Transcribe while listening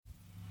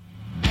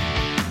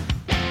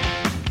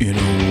In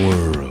a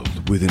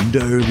world with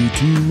entirely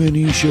too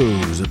many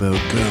shows about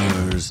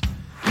cars,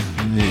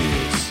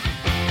 this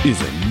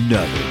is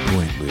another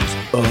pointless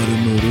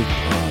automotive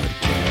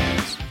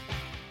podcast.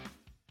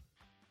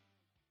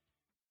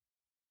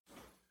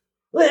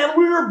 And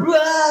we're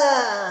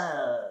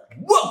back!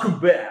 Welcome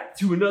back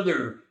to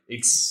another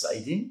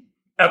exciting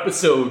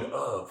episode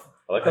of...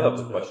 I like how that was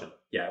a question.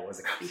 Yeah, it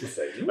was a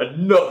question.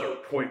 Another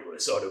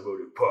pointless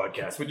automotive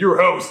podcast with your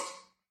host,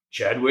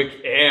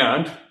 Chadwick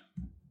and...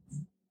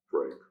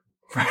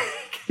 Frank.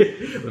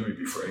 Let me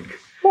be Frank.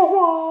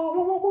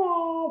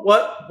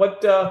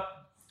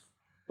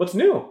 What's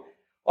new?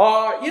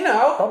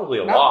 Probably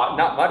a lot.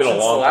 Not much. It's been a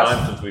long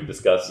time since we've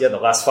discussed. Yeah, the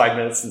last 5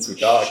 minutes since we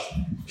talked.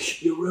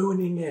 You're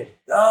ruining it.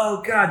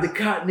 Oh God, the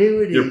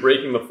continuity. You're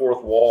breaking the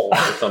fourth wall or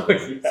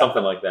something. Yeah.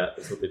 Something like that.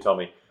 That's what they tell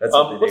me. That's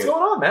what they what's do.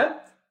 going on, man?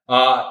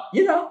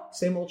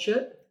 Same old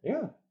shit.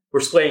 Yeah. We're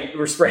spraying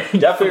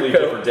Definitely clear a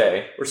different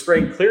day. We're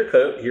spraying clear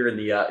coat here in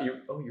the. You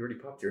already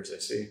popped yours. I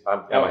see.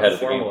 I'm ahead of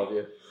the game. Of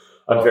you.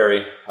 I'm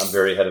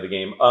very ahead of the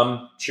game.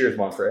 Cheers,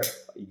 Montfrey.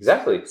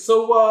 Exactly.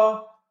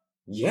 So,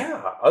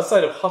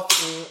 outside of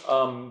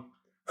huffing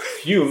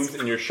fumes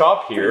in your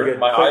shop here,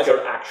 my eyes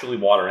are actually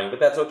watering, but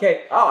that's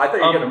okay. Oh, I thought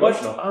you were getting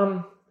emotional.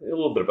 A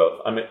little bit of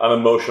both. I'm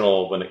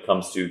emotional when it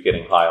comes to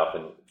getting high off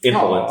and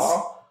influence.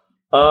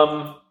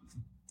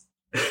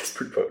 It's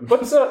pretty potent.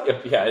 But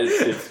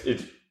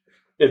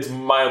it's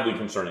mildly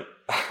concerning.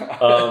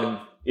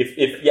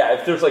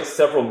 If there's like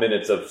several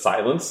minutes of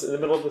silence in the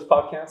middle of this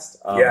podcast,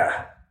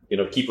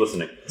 keep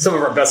listening. Some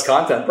of our best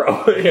content,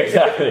 probably.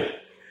 Exactly.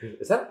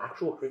 Is that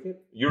actual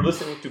cricket? You're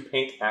listening to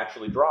Paint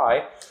Actually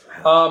Dry.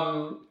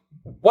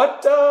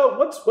 What's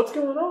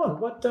going on?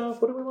 What do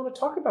we want to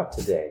talk about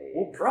today?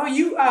 Well, bro,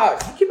 you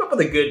came up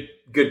with a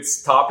good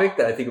topic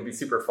that I think would be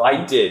super fun.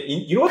 I did.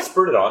 You know what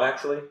spurred it on,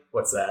 actually?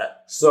 What's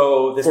that?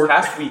 So this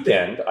past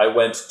weekend, I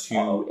went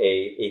to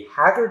a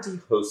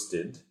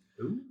Haggerty-hosted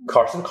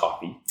Cars and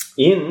Coffee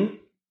in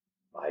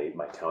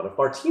my town of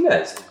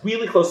Martinez,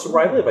 really close to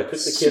where I live. I took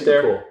the kid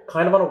there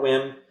kind of on a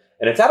whim,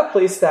 and it's at a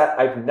place that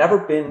I've never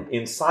been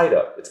inside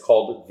of. It's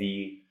called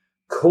the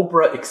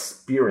Cobra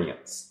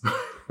Experience.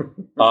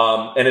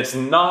 And it's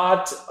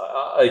not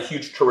a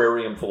huge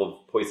terrarium full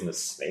of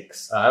poisonous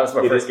snakes. That was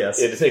my first guess.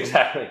 It is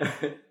exactly.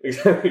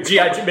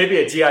 Maybe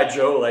a G.I.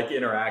 Joe like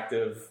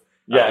interactive.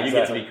 Yeah, you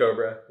get to be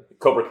Cobra.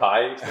 Cobra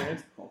Kai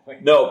experience.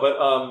 No, but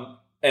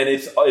and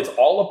it's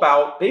all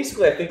about,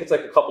 basically, I think it's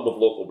like a couple of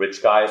local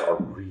rich guys are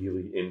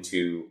really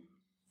into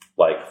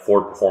like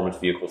Ford performance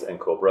vehicles and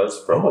Cobras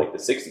from like the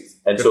 60s.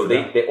 And so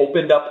they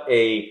opened up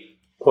a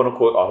quote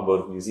unquote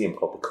automotive museum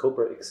called the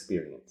Cobra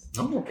Experience.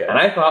 Oh, okay. And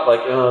I thought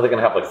like, they're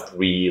going to have like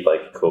 3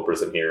 like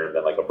Cobras in here and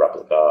then like a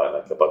replica and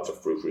like a bunch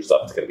of frou-frou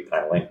stuff. It's going to be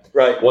kind of lame.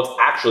 Right. Well, it's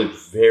actually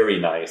very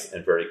nice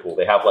and very cool.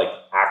 They have like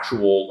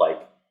actual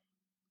like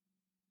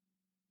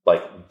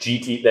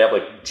GT, they have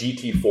like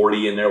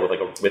GT40 in there with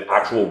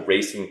actual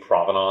racing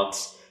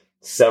provenance,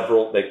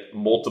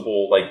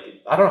 multiple,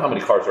 I don't know how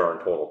many cars there are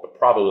in total, but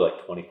probably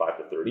like 25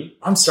 to 30.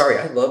 I'm sorry,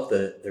 I love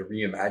the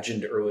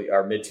reimagined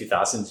mid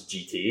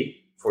 2000s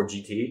Ford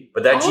GT,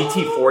 but that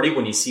GT40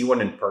 when you see one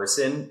in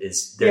person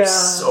they're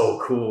so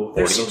cool.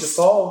 They're so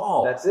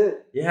small. That's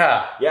it.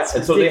 Yeah.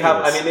 And so they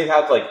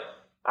have like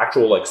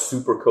actual like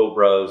Super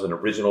Cobras and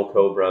original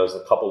Cobras,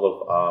 a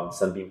couple of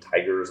Sunbeam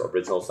Tigers,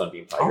 original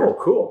Sunbeam Tigers. Oh,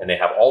 cool. And they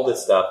have all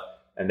this stuff,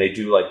 and they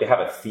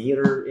have a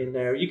theater in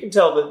there. You can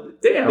tell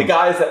that the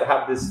guys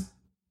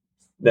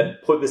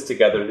that put this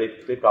together,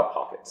 they've got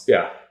pockets.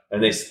 Yeah.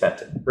 And they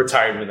spent it.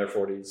 Retired in their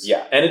 40s.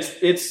 Yeah. And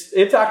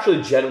it's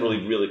actually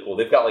generally really cool.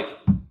 They've got like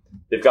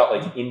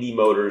Indy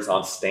motors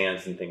on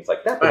stands and things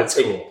like that. But that's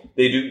cool.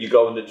 They do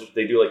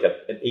like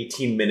an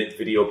 18-minute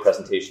video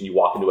presentation. You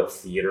walk into a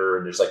theater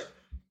and there's like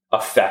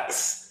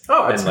effects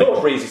and like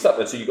crazy stuff.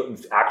 And so you go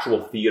into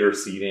actual theater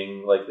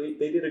seating. Like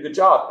they did a good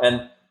job.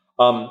 And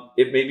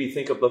it made me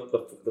think of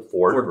the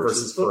Ford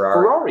versus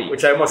Ferrari,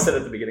 which I almost said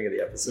at the beginning of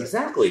the episode.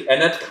 Exactly.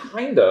 And that's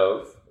kind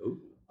of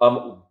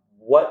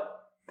what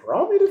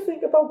brought me to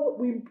think about what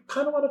we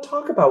kind of want to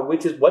talk about,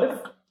 which is what if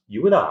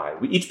you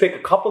and we each pick a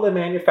couple of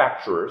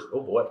manufacturers.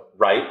 Oh boy.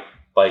 Right?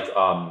 Like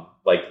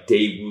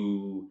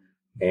Daewoo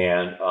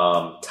and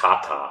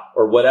Tata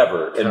or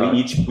whatever. And we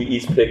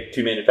each pick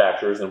 2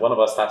 manufacturers, and one of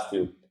us has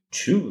to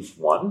choose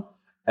one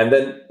and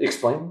then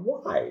explain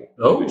why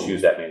we would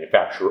choose that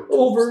manufacturer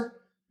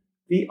over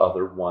the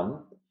other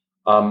one.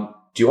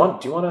 Do you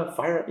want to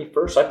fire at me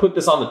first? I put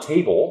this on the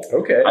table.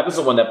 Okay. I was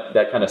the one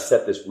that kind of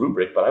set this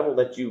rubric, but I will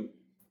let you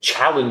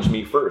challenge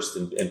me first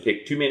and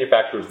pick 2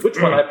 manufacturers, which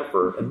one I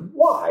prefer and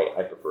why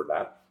I prefer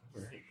that.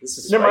 This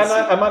is I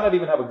might not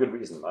even have a good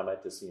reason. I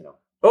might just,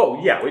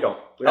 Oh, yeah, we don't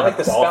I like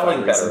the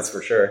spelling better. That's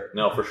for sure.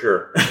 No, for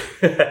sure.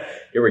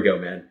 Here we go,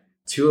 man.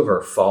 2 of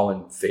our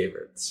fallen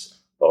favorites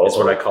is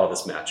what I call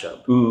this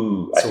matchup.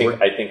 Ooh, I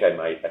think I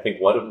might. I think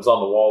one of them's on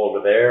the wall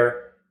over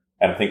there,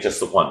 and I think just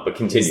the one. But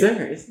continue. Is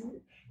there?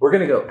 We're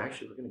going to go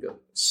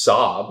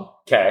Saab.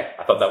 Okay.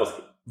 I thought that was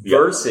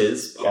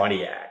versus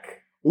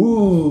Pontiac.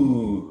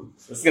 Ooh.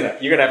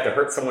 You're gonna have to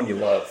hurt someone you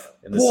love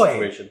in this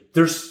situation.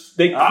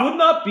 They could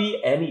not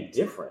be any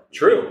different.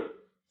 True,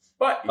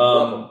 but you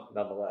love them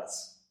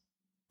nonetheless.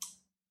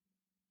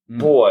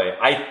 Boy,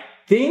 I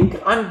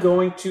think I'm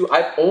going to.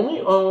 I've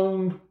only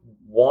owned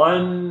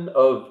one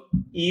of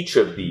each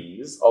of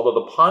these, although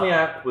the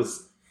Pontiac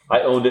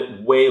I owned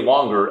it way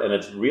longer, and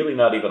it's really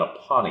not even a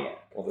Pontiac.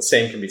 Well, the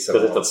same can be said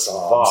because it's a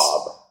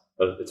Vob.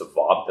 It's a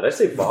Vob. Did I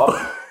say Vob?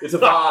 It's a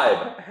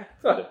vibe.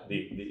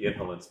 the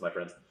inhalants, my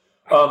friends.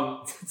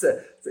 It's an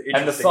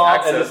and the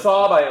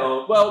Saab I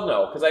owned. Well,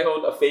 no, because I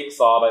owned a fake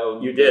Saab. I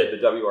owned the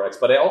WRX,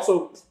 but I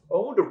also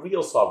owned a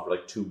real Saab for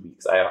like 2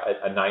 weeks. I had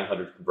a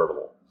 900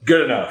 convertible.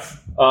 Good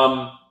enough.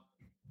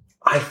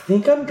 I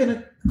think I'm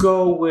gonna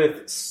go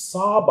with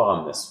Saab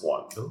on this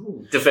one.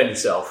 Ooh. Defend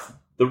yourself.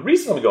 The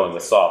reason I'm going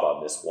with Saab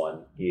on this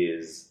one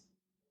is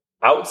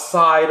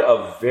outside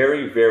of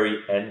very,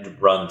 very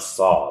end-run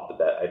Saab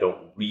that I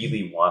don't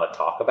really want to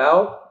talk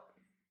about.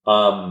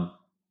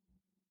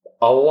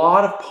 A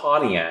lot of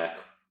Pontiac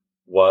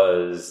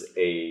was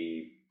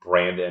a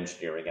brand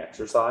engineering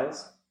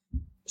exercise.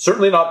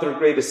 Certainly not their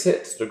greatest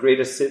hits. Their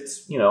greatest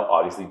hits,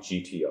 obviously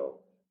GTO.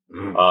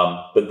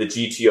 But the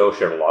GTO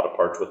shared a lot of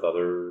parts with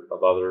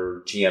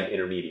other GM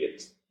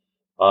intermediates.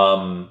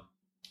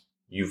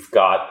 You've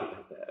got,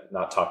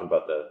 not talking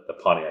about the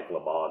Pontiac Le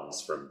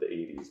Mans from the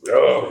 80s.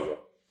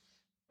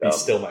 He's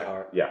still my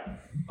heart. Yeah.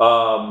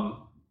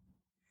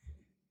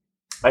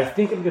 I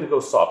think I'm going to go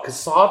Saab,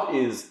 because Saab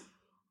is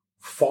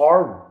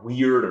far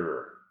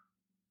weirder.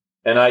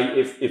 And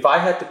if I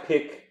had to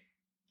pick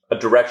a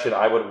direction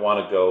I would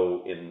want to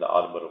go in the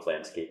automotive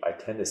landscape, I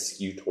tend to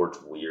skew towards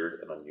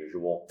weird and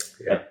unusual.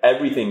 Yeah. And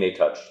everything they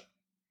touched,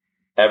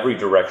 every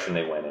direction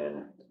they went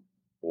in,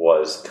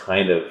 was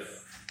kind of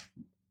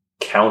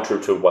counter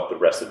to what the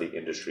rest of the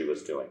industry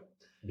was doing.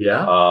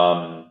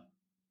 Yeah.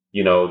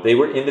 They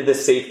were into the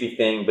safety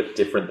thing, but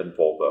different than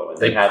Volvo. And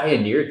they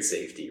pioneered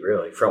safety,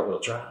 really. Front-wheel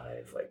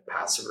drive, like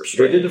passive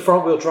restraint. They did the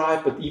front-wheel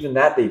drive, but even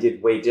that they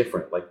did way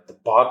different. Like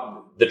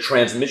the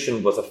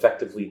transmission was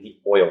effectively the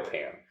oil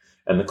pan,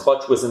 and the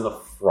clutch was in the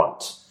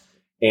front.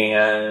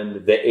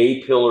 And the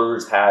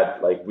A-pillars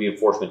had like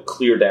reinforcement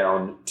clear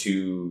down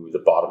to the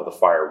bottom of the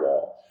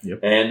firewall. Yep.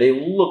 And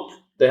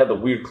they had the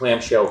weird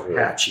clamshell rear.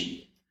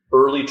 Patchy.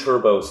 Early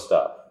turbo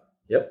stuff.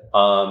 Yep.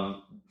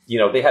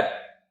 They had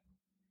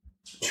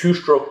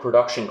 2-stroke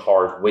production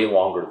cars way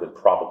longer than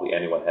probably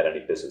anyone had any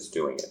business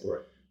doing it.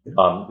 Right.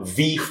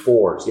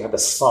 V4s. You had the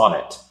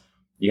Sonnet.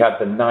 You had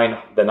the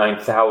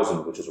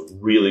 9000, which is a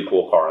really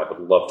cool car. I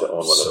would love to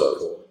own one of those.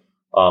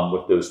 Cool.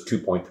 With those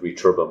 2.3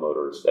 turbo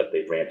motors that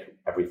they ran through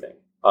everything.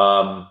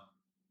 While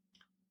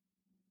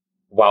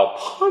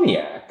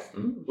Pontiac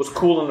was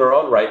cool in their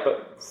own right,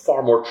 but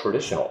far more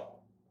traditional.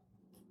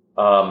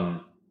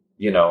 And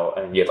you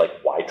had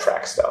like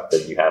Y-Track stuff,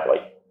 and you had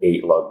like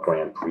 8-lug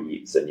Grand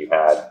Prix, and you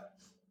had,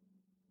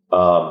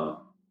 but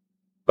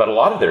a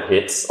lot of their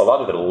hits, a lot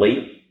of the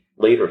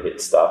later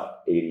hit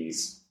stuff,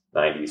 80s,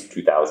 90s,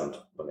 2000,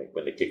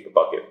 when they kicked the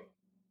bucket,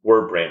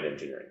 were brand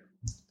engineering.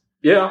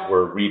 Yeah,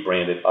 were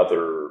rebranded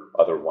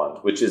other ones,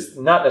 which is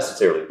not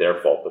necessarily their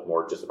fault, but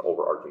more just an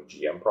overarching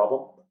GM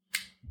problem.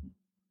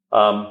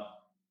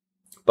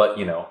 But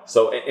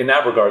so in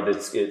that regard,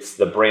 it's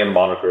the brand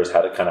monikers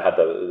had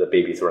the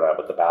baby thrown out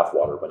with the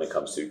bathwater when it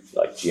comes to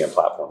like GM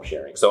platform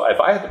sharing. So if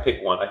I had to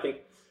pick one, I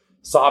think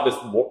Saab is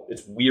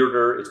it's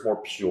weirder, it's more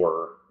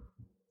pure,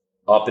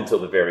 up until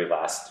the very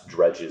last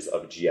dredges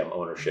of GM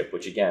ownership,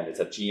 which again is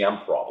a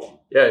GM problem.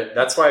 Yeah,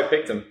 that's why I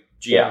picked them.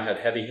 GM had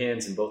heavy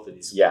hands in both of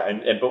these. Yeah,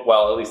 and both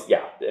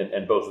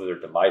of their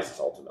demises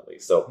ultimately.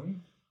 So,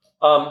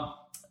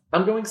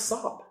 I'm going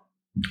Saab.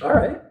 All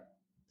right.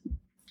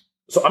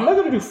 So I'm not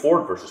going to do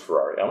Ford versus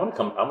Ferrari. I'm going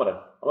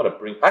to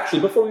bring.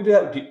 Actually, before we do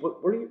that,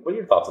 what are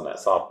your thoughts on that?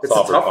 Saab. It's a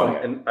tough one,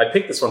 and I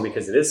picked this one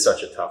because it is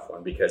such a tough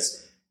one.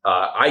 Because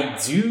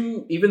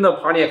even though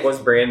Pontiac was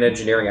brand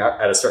engineering out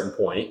at a certain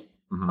point,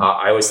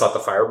 I always thought the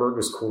Firebird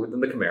was cooler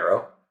than the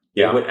Camaro.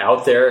 They went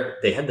out there.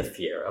 They had the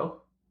Fiero.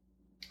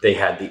 They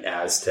had the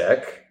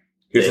Aztec.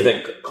 Here's the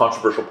thing,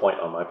 controversial point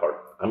on my part.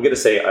 I'm going to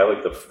say I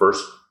like the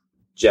first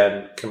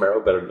gen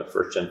Camaro better than the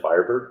first gen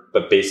Firebird,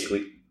 but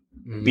basically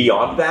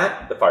beyond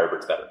that, the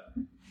Firebird's better.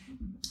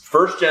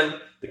 First gen,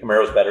 the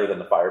Camaro's better than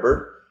the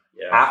Firebird.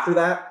 Yeah. After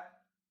that,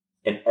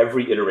 in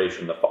every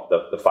iteration, the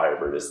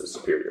Firebird is the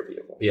superior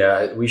vehicle.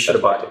 Yeah, we should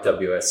have bought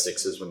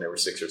WS6s when they were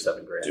 $6 or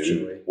 $7 grand.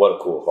 Dude, what a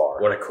cool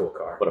car! What a cool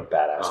car! What a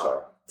badass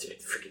car! Dude,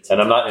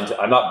 and I'm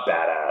not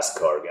badass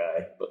car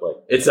guy, but like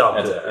it's a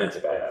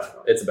badass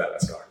car. It's a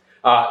badass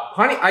car.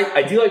 Pontiac,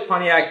 I do like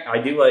Pontiac. I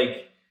do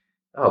like,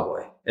 oh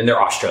boy, and their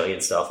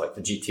Australian stuff like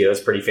the GTO is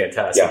pretty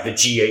fantastic. Yeah. The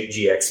G8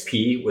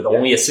 GXP with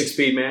only a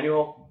 6-speed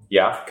manual.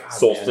 Yeah, God,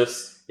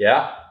 Solstice. Man.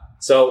 Yeah.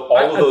 So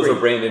all of those are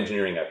brand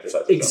engineering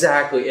exercises.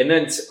 Exactly. And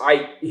then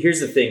here's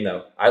the thing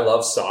though. I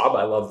love Saab.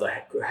 I love the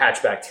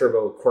hatchback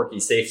turbo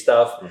quirky safe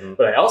stuff.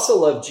 But I also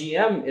love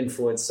GM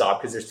influenced Saab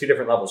because there's two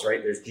different levels,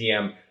 right? There's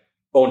GM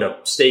owned a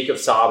stake of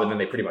Saab and then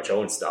they pretty much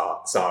own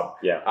Saab.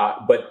 Yeah.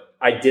 But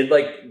I did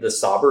like the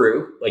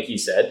Subaru, like you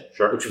said,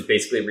 Sure. which was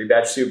basically a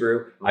rebadged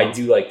Subaru. I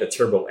do like the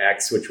Turbo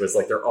X, which was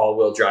like their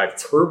all-wheel drive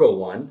turbo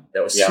one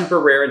that was super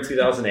rare in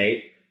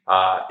 2008.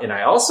 And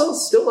I also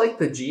still like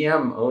the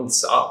GM-owned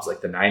Saabs,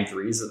 like the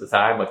 9.3s at the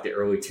time, like the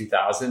early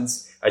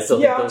 2000s. I still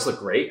think those look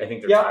great. I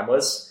think they're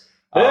timeless.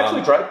 They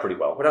actually drive pretty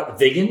well. What about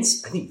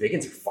Vigans? I think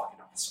Vigans are fucking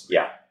awesome.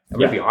 Yeah. I'm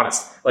going to be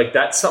honest. Like,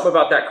 that's something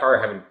about that car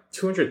having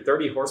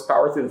 230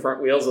 horsepower through the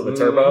front wheels of the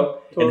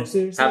turbo. And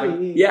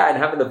having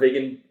the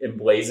Vigan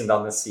emblazoned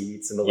on the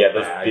seats and the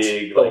those badge.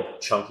 big, like,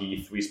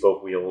 chunky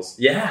 3-spoke wheels.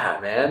 Yeah,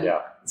 man.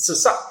 Yeah. So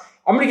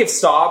I'm going to give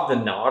Saab the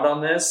nod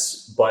on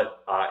this,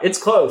 but it's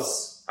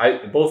close.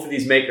 Both of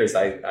these makers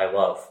I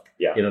love.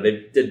 Yeah. You know,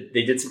 they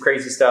did some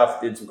crazy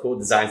stuff, did some cool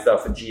design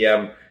stuff, and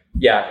GM,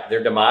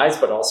 their demise,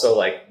 but also,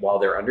 like, while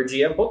they're under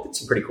GM, both did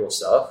some pretty cool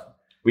stuff.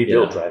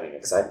 Rebuild driving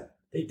exciting.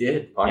 They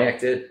did. Pontiac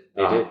did.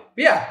 They did.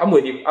 Yeah, I'm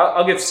with you.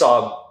 I'll give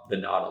Saab the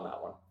nod on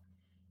that one.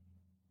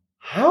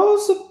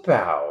 How's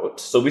about...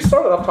 So we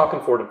started off talking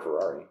Ford and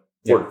Ferrari.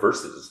 Ford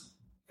versus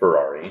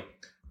Ferrari.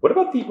 What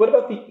about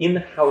the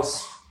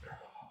in-house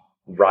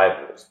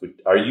rivals?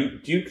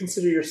 Do you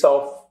consider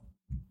yourself...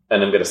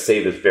 And I'm going to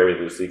say this very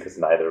loosely because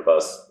neither of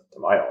us, to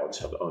my knowledge,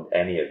 have owned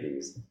any of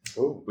these.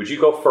 Ooh. Would you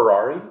go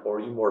Ferrari or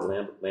are you more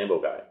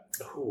Lambo guy?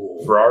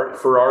 Ooh.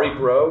 Ferrari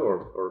bro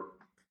or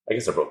I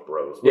guess they're both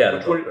bros. Yeah,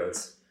 they're both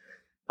bros.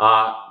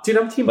 Dude,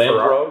 I'm team Ferrari.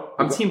 Bro?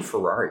 I'm team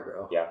Ferrari,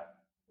 bro.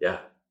 Yeah.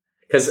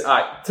 Because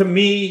to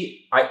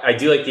me, I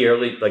do like the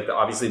early, like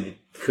obviously the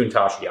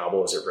Countach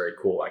Diablos are very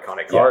cool,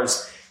 iconic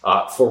cars.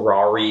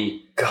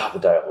 Ferrari. God, the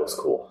Diablo's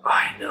cool.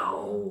 I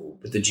know.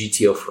 But the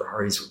GTO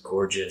Ferraris were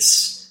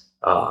gorgeous.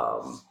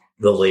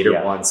 The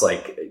later ones,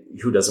 like,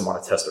 who doesn't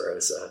want a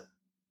Testarossa?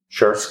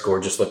 Sure. It's a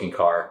gorgeous looking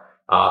car.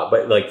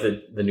 But like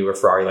the newer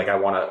Ferrari, like I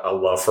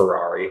love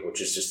Ferrari,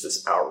 which is just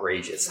this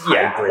outrageous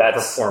hybrid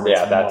performance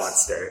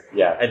monster.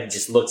 Yeah. And it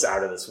just looks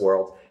out of this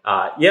world.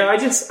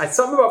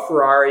 Something about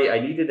Ferrari. I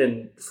needed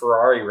in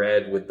Ferrari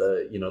red with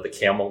the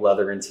camel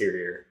leather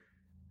interior.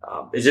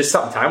 It's just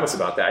something timeless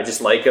about that. I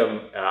just like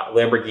them.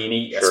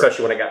 Lamborghini,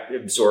 especially when I got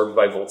absorbed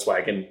by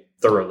Volkswagen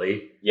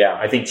thoroughly. Yeah.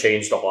 I think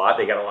changed a lot.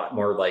 They got a lot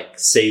more like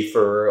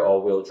safer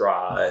all-wheel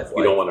drive.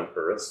 You don't want a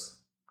Urus?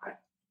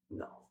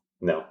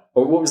 No.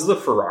 Or what was the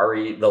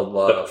Ferrari? The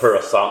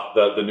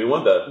new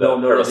one? The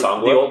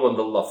old one,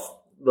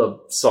 the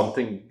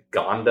something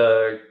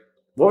Gonda.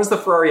 What was the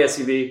Ferrari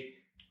SUV?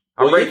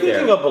 You're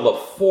thinking of a La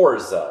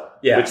Forza,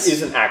 which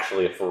isn't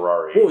actually a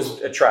Ferrari. What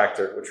was a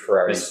tractor? Which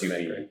Ferrari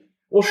SUV?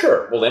 Well,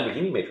 sure. Well,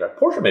 Lamborghini made tractors.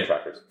 Porsche made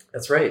tractors.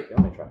 That's right. They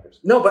all made tractors.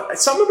 No, but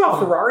something about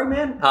Ferrari,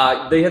 man.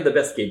 They had the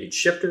best gated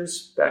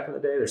shifters back in the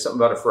day. There's something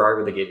about a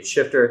Ferrari with a gated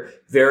shifter.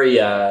 Very,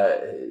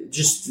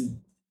 just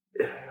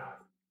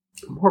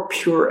more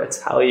pure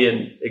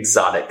Italian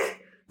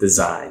exotic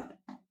design.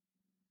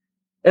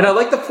 And I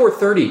like the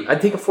 430.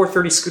 I'd take a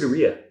 430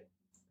 Scuderia.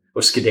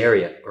 Or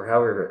Scuderia. Or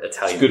however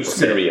Italian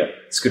Scuderia.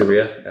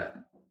 Scuderia. Yeah.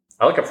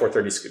 I like a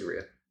 430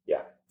 Scuderia.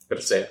 Yeah.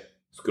 Gotta say it.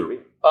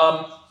 Scuderia.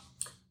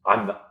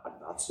 I'm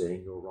not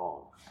saying you're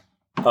wrong.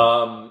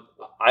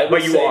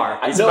 But you are.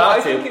 He's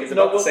about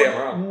to say I'm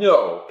wrong.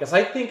 No, because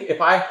I think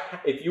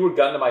if you were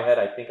gun to my head,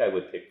 I think I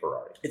would pick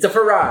Ferrari. It's a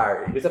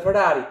Ferrari.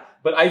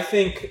 But I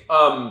think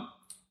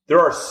there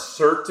are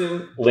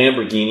certain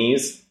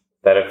Lamborghinis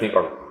that I think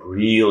are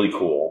really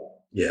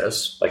cool.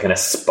 Yes. Like an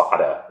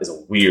Espada is a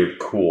weird,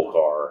 cool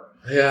car.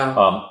 Yeah.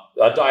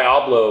 A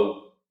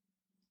Diablo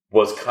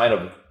was kind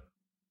of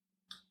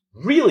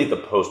really the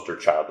poster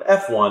child.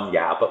 F1,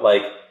 but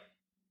like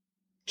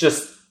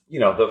just,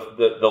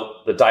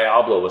 the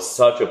Diablo was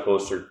such a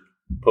poster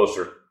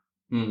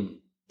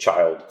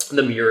child.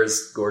 The Miura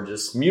is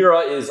gorgeous.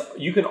 Miura is,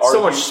 you can argue.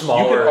 So much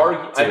smaller. You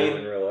can argue,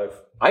 in real life.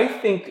 I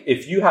think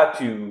if you had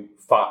to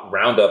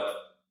round up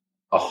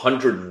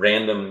 100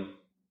 random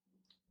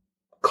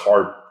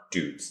car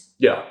dudes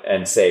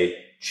and say,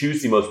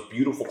 choose the most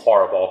beautiful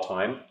car of all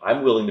time,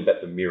 I'm willing to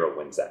bet the Miura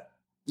wins that.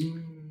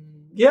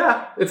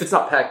 Yeah, if it's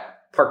not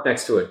parked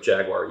next to a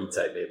Jaguar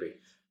E-Type, maybe.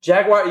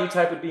 Jaguar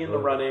E-Type would be in the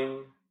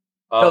running.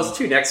 Those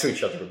two next to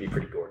each other would be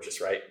pretty gorgeous,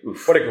 right?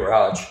 Oof. What a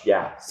garage.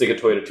 Yeah, stick a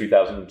Toyota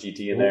 2000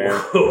 GT in there.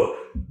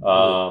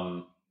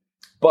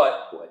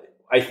 But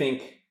I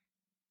think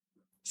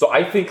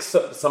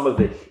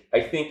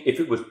if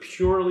it was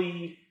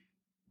purely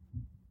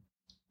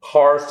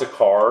cars to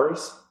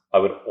cars, I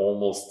would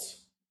almost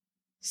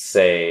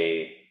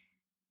say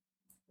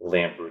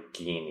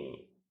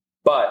Lamborghini.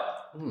 But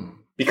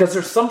because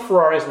there's some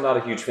Ferraris I'm not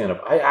a huge fan of.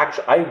 I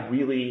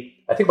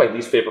think my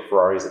least favorite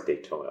Ferrari is a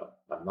Daytona.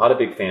 I'm not a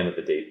big fan of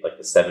the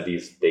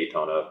 70s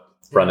Daytona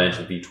front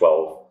engine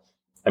V12.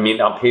 I mean,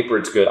 on paper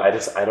it's good. I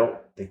don't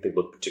think they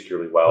look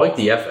particularly well. I like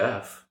the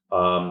FF.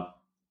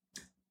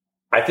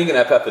 I think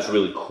an FF is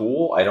really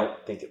cool. I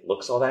don't think it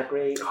looks all that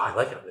great. Oh, I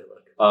like how they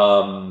look.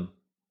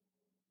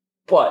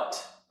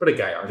 But a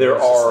guy there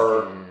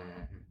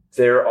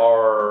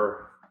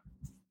are,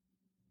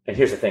 and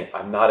here's the thing: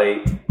 I'm not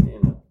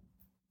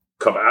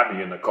come at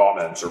me in the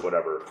comments or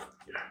whatever.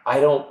 I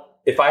don't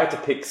if I had to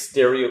pick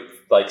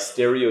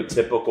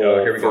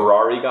stereotypical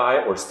Ferrari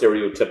guy or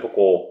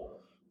stereotypical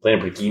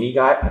Lamborghini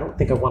guy, I don't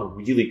think I want to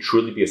really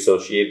truly be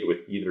associated with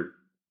either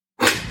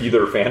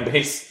fan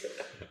base.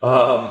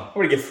 I'm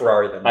going to give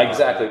Ferrari the nod.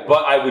 Exactly,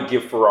 but I would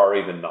give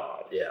Ferrari the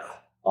nod. Yeah,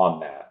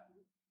 on that.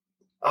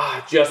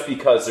 Just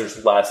because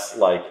there's less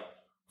like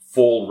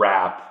full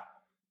rap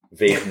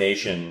Vape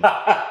Nation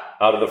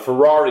out of the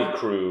Ferrari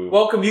crew.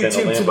 Welcome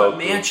YouTube to my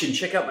mansion.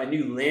 Check out my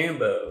new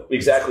Lambo.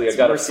 Exactly. I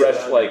got a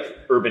fresh like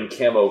urban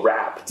camo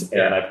wrapped,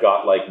 and I've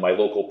got like my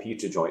local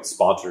pizza joint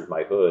sponsored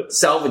my hood.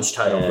 Salvage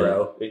title,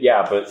 bro.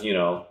 Yeah, but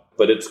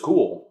it's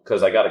cool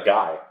because I got a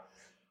guy.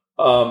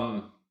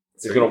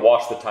 He's going to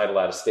wash the title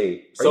out of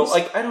state. So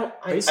like, I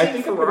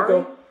think I'm going to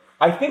go.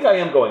 I think I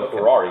am going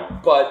Ferrari,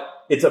 but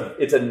it's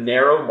a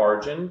narrow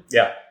margin.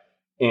 Yeah,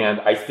 and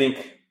I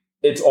think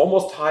it's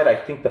almost tied. I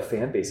think the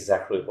fan base is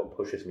actually what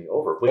pushes me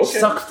over, which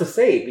sucks to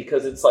say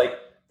because it's like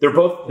they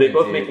both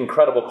make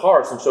incredible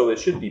cars, and so it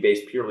should be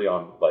based purely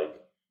on like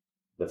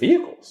the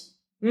vehicles.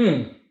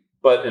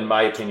 But in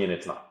my opinion,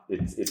 it's not.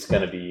 It's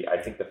going to be. I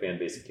think the fan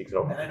base kicks it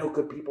over, and I know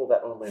good people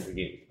that own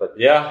Lamborghinis, but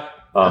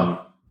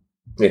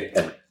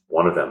and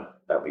one of them,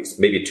 at least,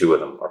 maybe two of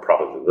them, are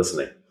probably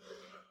listening.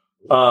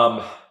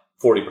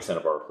 40%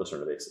 of our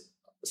listener base.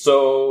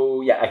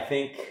 So yeah, I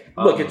think.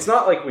 Look, it's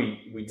not like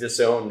we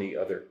disown the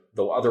other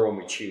one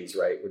we choose,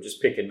 right? We're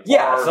just picking.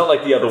 Yeah, it's not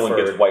like the other one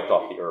gets wiped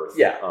off the earth.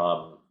 Yeah.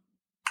 Or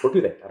do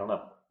they? I don't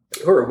know.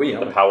 Who are we?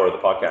 The power of the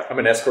podcast. I'm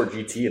an Escort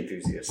GT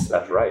enthusiast.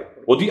 That's right.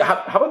 Well,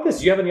 how about this?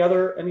 Do you have any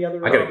other? I got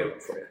a good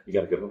one for you. You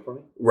got a good one for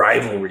me?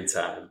 Rivalry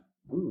time.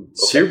 Ooh,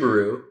 okay.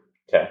 Subaru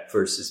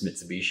versus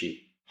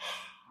Mitsubishi.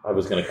 I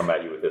was going to come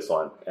at you with this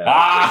one.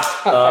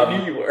 I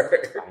knew you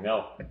were. I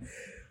know.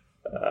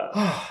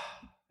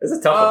 This is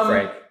a tough one,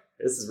 Frank.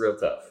 This is real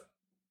tough.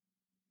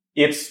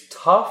 It's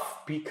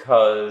tough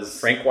because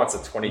Frank wants a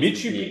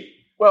 22B.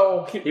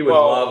 Well, he would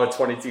love a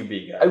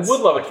 22B, guys. I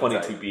would love a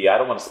 22B. I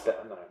don't want to spend.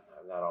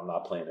 I'm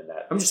not playing in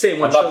that. I'm just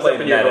saying one shows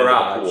up in your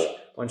garage.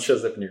 One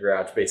shows up in your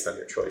garage based on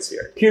your choice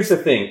here. Here's the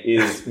thing: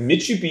 is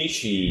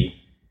Mitsubishi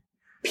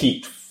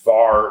peaked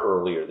far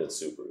earlier than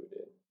Subaru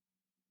did.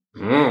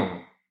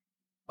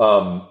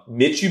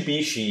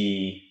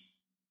 Mitsubishi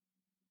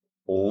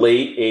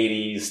late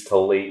 80s to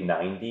late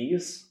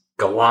 90s.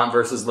 Galant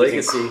versus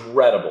Legacy.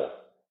 Incredible.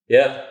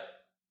 Yeah.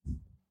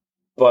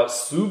 But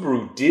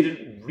Subaru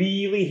didn't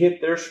really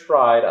hit their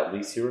stride, at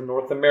least here in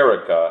North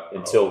America,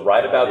 until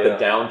about the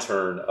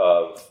downturn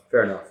of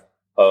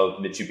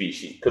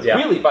Mitsubishi. Because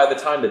really, by the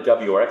time the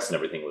WRX and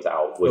everything was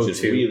out, which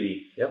is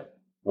really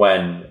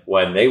when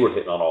they were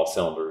hitting on all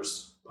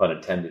cylinders, pun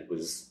intended,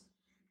 was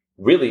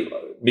really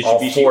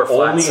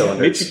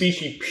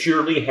Mitsubishi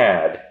purely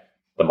had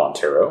the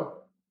Montero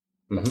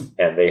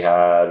and they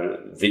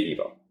had the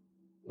Evo,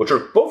 which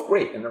are both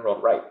great in their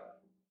own right.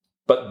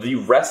 But the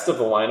rest of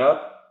the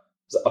lineup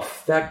is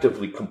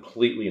effectively,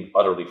 completely, and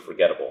utterly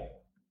forgettable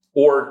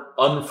or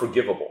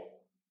unforgivable.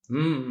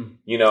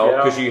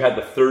 Because you had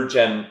the third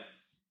gen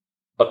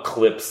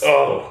Eclipse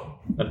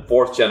and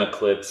fourth gen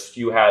Eclipse.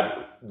 You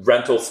had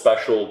rental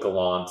special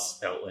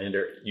Gallants.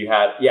 Outlander. You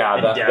had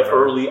the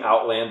early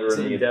Outlander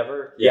and the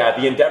Endeavor. Yeah,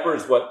 the Endeavor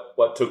is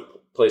what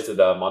took place at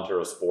the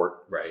Montero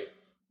Sport. Right.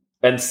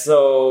 And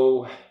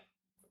so,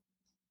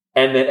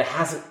 and then it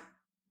hasn't.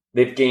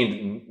 They've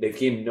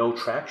gained no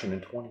traction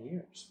in 20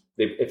 years.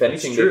 If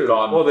anything, they've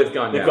gone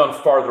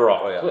farther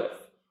off the cliff.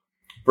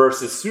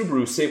 Versus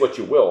Subaru, say what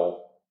you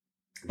will,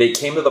 they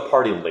came to the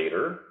party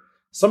later.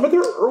 Some of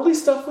their early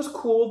stuff was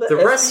cool. The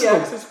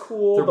SVX is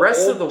cool. The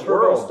rest of the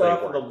world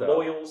stuff, and the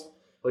Loyals.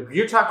 Like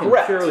you're talking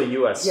purely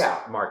U.S.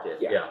 market.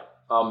 Yeah.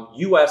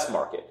 U.S.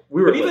 market.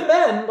 But even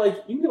then, like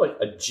you can get like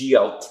a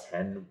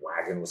GL10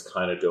 wagon was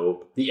kind of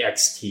dope. The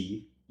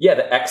XT. Yeah,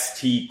 the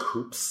XT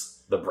coupes.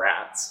 The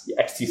Brats. The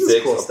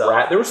XT6. Cool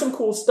stuff. There was some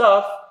cool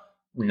stuff.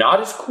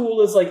 Not as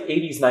cool as like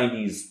 80s,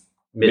 90s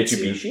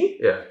Mitsubishi.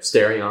 Yeah.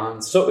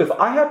 Stereons. So if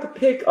I had to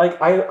pick, like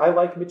I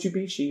like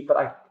Mitsubishi,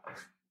 but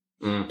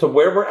to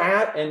where we're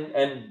at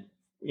and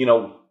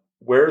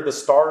where the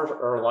stars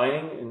are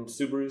aligning in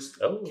Subaru's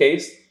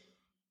case,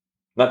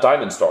 not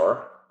Diamond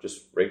Star,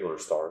 just regular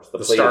stars. The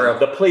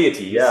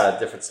Pleiades. Yeah,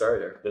 different star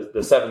there.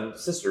 The Seven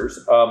Sisters.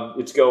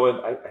 It's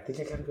going. I think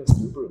I gotta go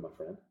Subaru, my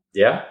friend.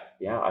 Yeah.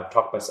 Yeah. I've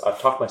talked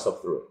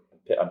myself through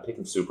it. I'm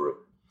picking Subaru.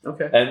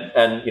 Okay.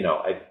 And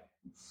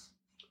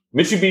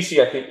Mitsubishi,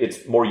 I think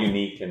it's more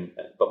unique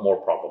but more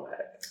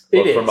problematic.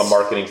 Both from a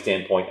marketing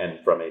standpoint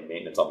and from a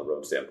maintenance on the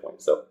road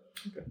standpoint. So,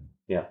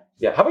 yeah.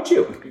 How about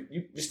you?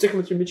 You sticking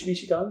with your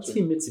Mitsubishi guns?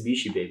 Team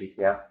Mitsubishi, baby.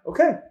 Yeah.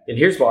 Okay. And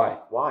here's why.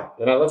 Why?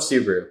 And I love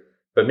Subaru.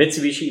 But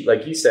Mitsubishi,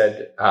 like you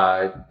said,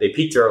 they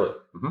peaked early.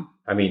 Mm-hmm.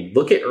 I mean,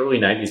 look at early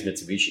 90s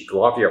Mitsubishi.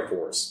 Galant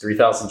VR4s,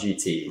 3000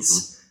 GTs.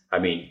 Mm-hmm. I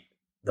mean,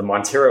 the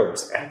Montero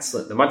was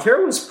excellent. The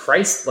Montero was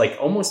priced like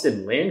almost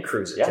in Land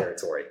Cruiser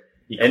territory.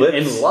 And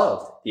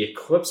loved. The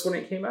Eclipse when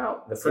it came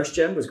out. The first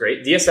gen was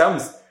great.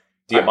 DSM's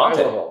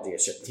Diamante.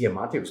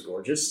 Diamante was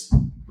gorgeous.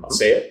 I'll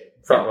say it.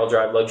 Front wheel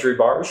drive luxury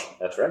barge.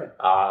 That's right.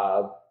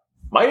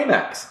 Mighty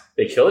Max.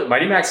 They kill it.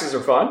 Mighty Maxes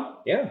are fun.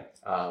 Yeah.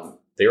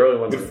 They really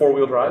want good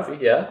 4-wheel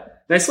drive. Yeah.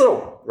 Nice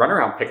little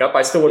runaround pickup.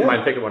 I still wouldn't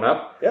mind picking one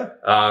up. Yeah.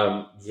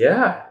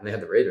 Yeah. And they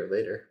had the Raider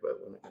later, but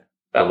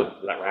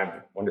that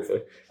rhymed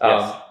wonderfully.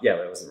 Yes. Yeah,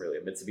 that wasn't really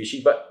a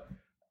Mitsubishi, but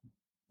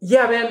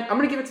yeah, man, I'm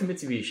going to give it to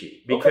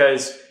Mitsubishi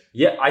because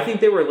I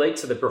think they were late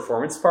to the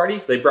performance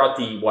party. They brought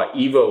the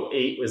Evo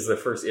 8 was the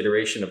first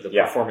iteration of the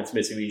performance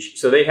Mitsubishi.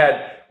 So we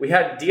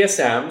had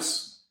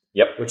DSMs,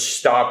 which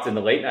stopped in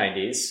the late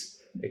 90s.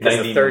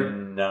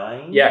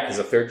 99? Because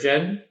the third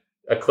gen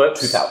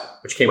Eclipse, 2000,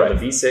 which came with a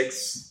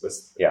V6,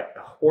 was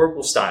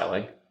horrible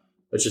styling.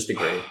 Let's just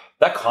agree.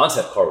 That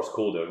concept car was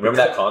cool, dude. Remember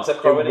that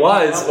concept car? It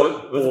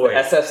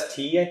was. SST,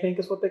 I think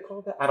is what they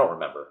called that. I don't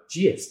remember.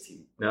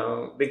 GST.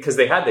 No, because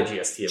they had the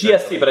GST.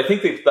 GST, but I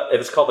think it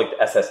was called like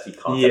the SST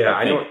concept. Yeah,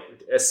 I know.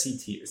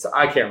 SCT. So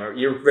I can't remember.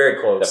 You're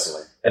very close.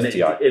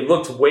 Definitely. And it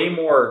looked way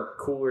more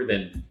cooler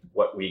than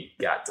what we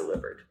got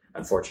delivered,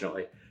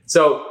 unfortunately.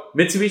 So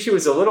Mitsubishi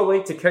was a little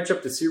late to catch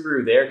up to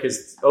Subaru there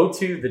because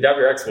 02, the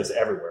WRX was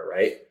everywhere,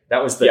 right?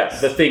 That was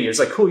the thing. It was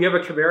like, cool, you have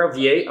a Camaro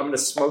V8? I'm going to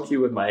smoke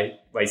you with my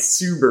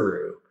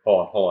Subaru.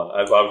 Hold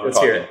on. Let's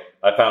hear it.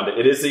 I found it.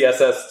 It is the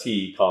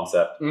SST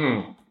concept.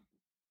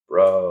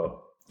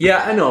 Bro.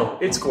 Yeah, I know.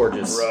 It's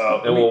gorgeous.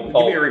 Bro. Give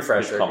me a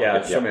refresher.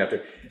 Yeah, show me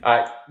after.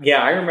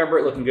 I remember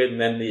it looking good, and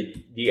then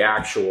the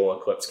actual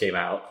Eclipse came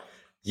out.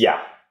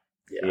 Yeah.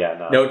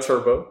 No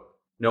turbo,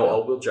 no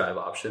all-wheel drive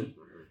option.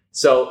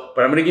 So,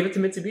 but I'm going to give it to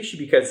Mitsubishi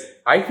because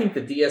I think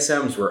the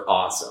DSMs were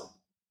awesome.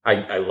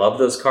 I love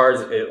those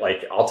cars.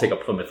 I'll take a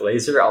Plymouth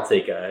Laser. I'll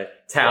take a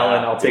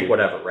Talon. I'll take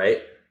whatever,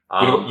 right?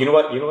 You know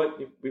what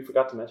we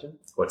forgot to mention?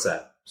 What's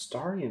that?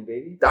 Starion,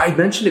 baby. I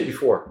mentioned it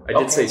before. I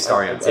did say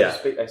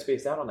Starion. I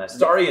spaced out on that.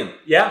 Starion.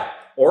 Yeah.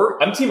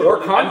 I'm team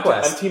early,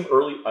 Conquest.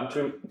 I'm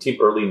team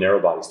early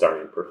narrow body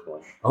Starion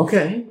personally.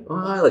 Okay. Well,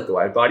 I like the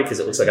wide body because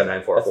it looks like a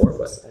 944.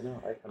 But I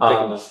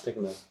know. I'm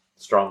taking the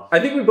strong. I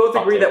think we both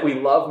agree that we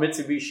love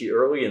Mitsubishi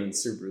early and then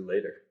Subaru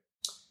later.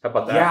 How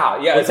about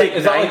that? Yeah. It's like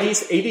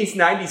 90s, 80s,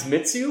 90s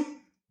Mitsu,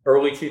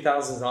 early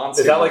 2000s on.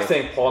 Is that like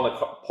saying Paul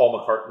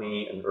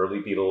McCartney and early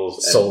Beatles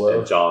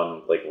and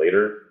John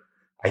later?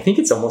 I think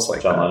it's almost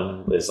like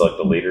John is like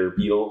the later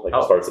Beatle,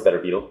 as far as the better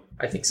Beatle.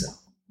 I think so.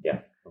 Yeah.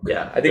 Okay.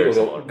 Yeah. I think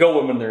we'll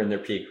go when they're in their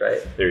peak, right?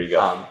 There you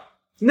go.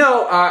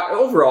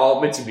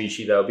 Overall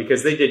Mitsubishi though,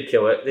 because they did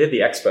kill it. They had the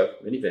Expo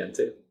minivan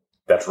too.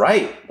 That's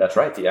right. The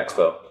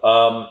Expo.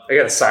 I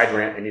got a side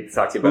rant I need to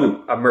talk to you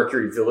about. A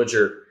Mercury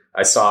Villager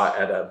I saw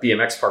at a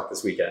BMX park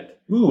this weekend.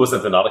 Ooh, was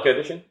it the Nautica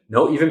edition?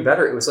 No, even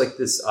better. It was like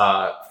this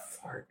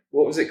fart.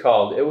 What was it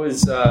called? It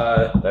was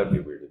that would be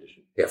a weird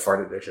edition. Yeah,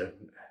 fart edition.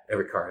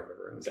 Every car I've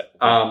ever owned.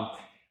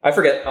 I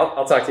forget.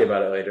 I'll talk to you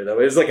about it later though.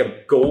 It was like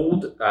a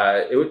gold.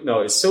 It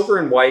was silver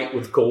and white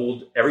with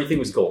gold. Everything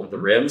was gold. The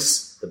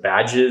rims, the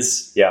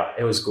badges. Yeah,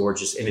 it was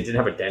gorgeous, and it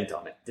didn't have a dent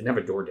on it. It didn't have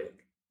a door ding.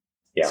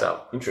 Yeah,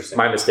 so interesting.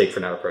 My mistake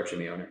for not approaching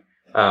the owner.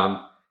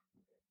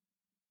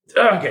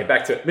 Okay,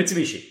 back to it.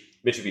 Mitsubishi.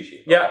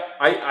 Yeah,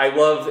 I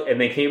love,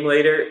 and they came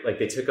later. Like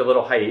they took a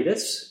little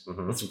hiatus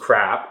with some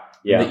crap.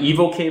 Yeah, the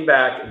Evo came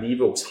back, and the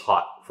Evo was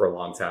hot for a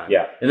long time.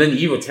 Yeah, and then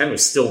the Evo 10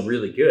 was still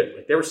really good.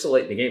 Like they were still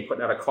late in the game,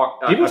 putting out a car.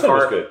 Evo 10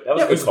 was good. That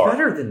was a good car. It was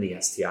better than the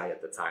STI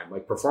at the time,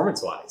 like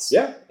performance wise.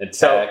 Yeah, and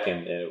tech,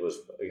 and it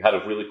had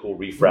a really cool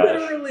refresh.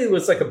 Literally, it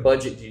was like a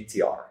budget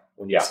GTR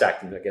when you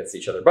stacked them against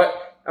each other. But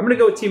I'm going to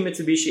go with Team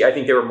Mitsubishi. I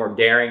think they were more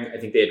daring. I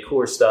think they had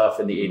cooler stuff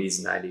in the 80s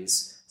and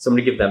 90s. So I'm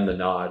going to give them the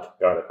nod.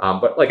 Got it.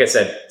 But like I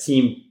said,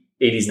 Team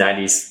 80s,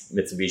 90s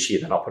Mitsubishi,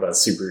 and then I'll put on a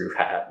Subaru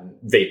hat and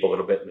vape a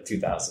little bit in the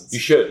 2000s. You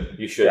should.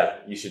 Yeah.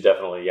 You should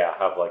definitely,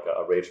 have like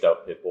a raged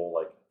out pit bull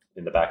like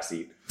in the back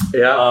seat.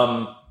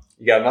 Yeah.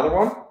 You got another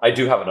one? I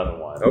do have another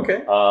one.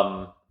 Okay.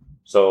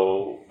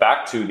 So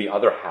back to the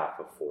other half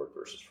of Ford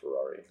versus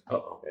Ferrari.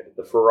 Okay,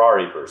 the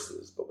Ferrari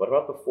but what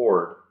about the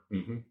Ford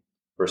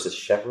versus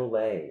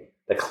Chevrolet?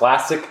 The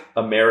classic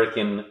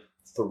American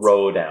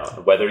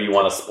throwdown, whether you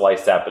want to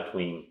splice that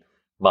between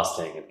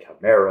Mustang and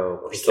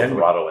Camaro or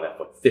Silverado and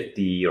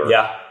F-150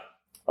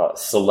 or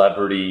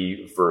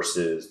Celebrity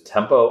versus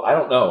Tempo. I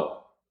don't know.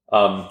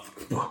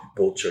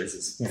 Bold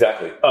choices.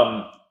 Exactly.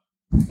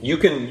 You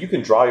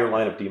can draw your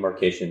line of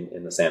demarcation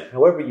in the sand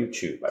however you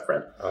choose, my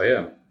friend. Oh,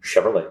 yeah.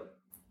 Chevrolet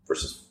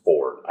versus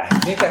Ford. I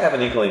think I have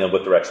an inkling of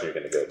what direction you're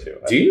going to go to.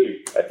 Do you?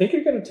 I think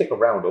you're going to take a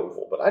round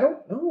oval, but I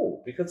don't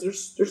know because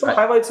there's some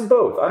highlights in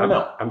both. I don't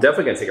know. I'm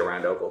definitely going to take a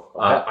round oval.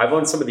 Okay. I've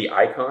owned some of the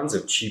icons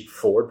of cheap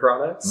Ford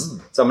products,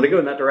 so I'm going to go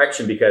in that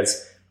direction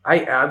because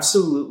I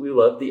absolutely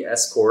love the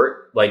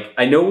Escort. Like,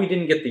 I know we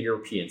didn't get the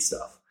European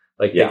stuff.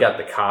 Like, they got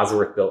the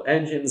Cosworth built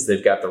engines.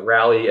 They've got the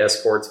Rally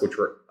Escorts, which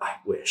were, I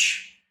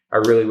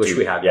really wish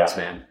we had those,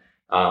 man.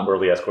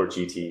 Early Escort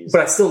GTs.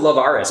 But I still love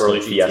our Escort early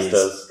GTs.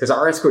 Fiestas. Because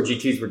our Escort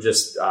GTs were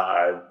just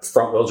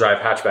front-wheel drive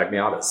hatchback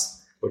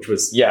Miatas, which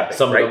was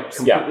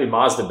completely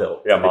Mazda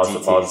built. Yeah,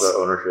 Mazda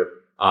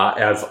ownership.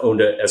 I've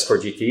owned an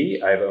Escort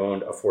GT. I've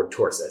owned a Ford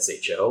Taurus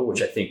SHO,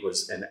 which I think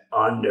was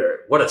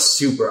what a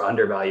super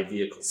undervalued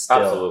vehicle still.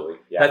 Absolutely.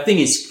 Yeah. That thing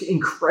is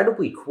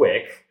incredibly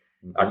quick.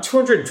 Mm-hmm.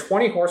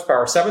 220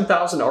 horsepower,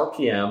 7,000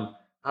 RPM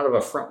out of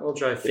a front-wheel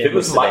drive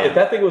family sedan. If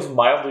that thing was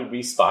mildly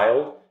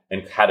restyled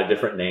and had a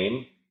different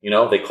name,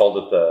 they called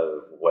it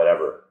the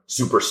whatever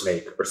Super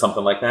Snake or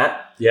something like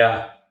that.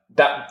 Yeah,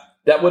 that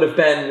would have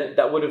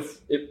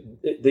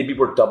they'd be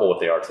worth double what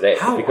they are today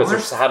because they're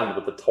saddled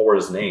with the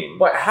Taurus name.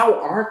 But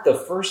how aren't the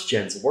first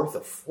gens worth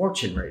a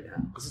fortune right now?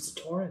 Because it's a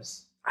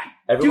Taurus.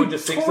 Everyone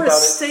just thinks Taurus about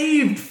it.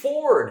 Saved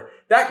Ford.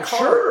 That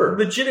car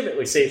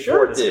legitimately saved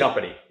Ford as a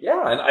company. Yeah,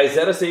 and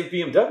Isetta saved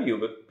BMW,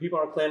 but people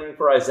aren't clamoring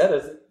for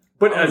Izettas.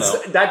 But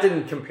that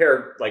didn't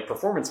compare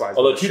performance-wise.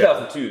 Although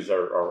 2002s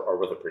are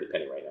worth a pretty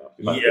penny right now.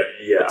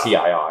 Yeah. A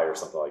TII or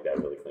something like that,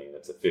 really clean.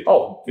 It's a 50.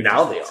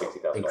 Now they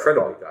are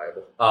incredibly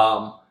valuable.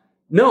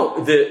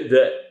 No,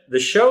 the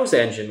show's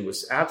engine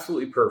was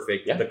absolutely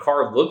perfect. Yeah. The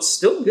car looks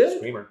still good.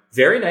 Screamer.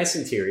 Very nice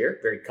interior,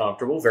 very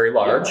comfortable, very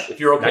large. Yeah. If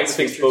you're okay with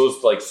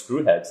exposed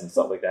screw heads and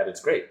stuff like that,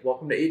 it's great.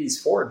 Welcome to 80s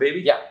Ford,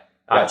 baby. Yeah.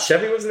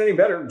 Chevy wasn't any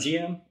better,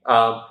 GM.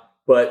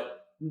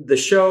 But the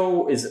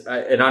show is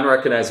an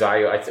unrecognized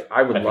value.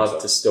 I would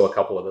love to stow a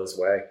couple of those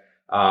away.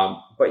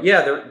 But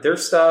yeah, their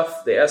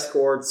stuff, the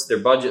Escorts, their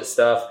budget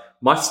stuff,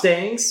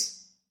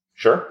 Mustangs.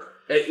 Sure.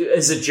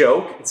 It's a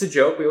joke. It's a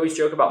joke. We always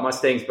joke about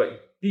Mustangs,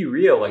 but be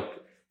real.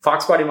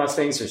 Fox body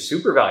Mustangs are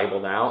super valuable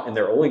now, and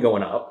they're only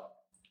going up.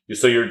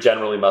 So you're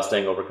generally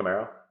Mustang over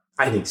Camaro?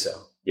 I think so.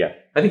 Yeah.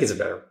 I think it's a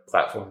better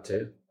platform,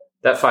 too.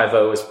 That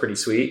 5.0 is pretty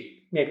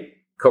sweet. Maybe.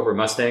 Cobra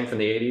Mustang from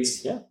the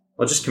 80s. Yeah.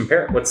 Well, just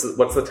compare it. What's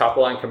the top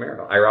line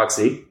Camaro? IROC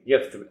Z? You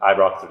have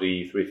IROC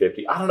 3,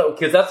 350. I don't know,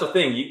 because that's the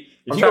thing.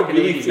 If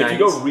you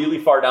go really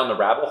far down the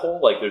rabbit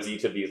hole, there's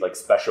each of these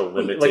special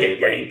limited, like a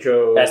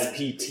Yanko,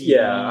 SPT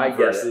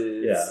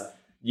versus,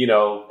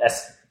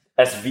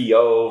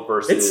 SVO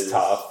versus. It's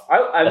tough.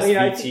 I mean,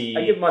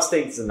 I give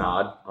Mustangs a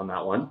nod on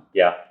that one.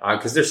 Yeah,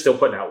 because they're still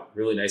putting out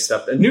really nice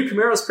stuff. The new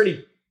Camaro's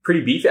pretty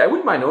beefy. I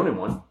wouldn't mind owning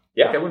one.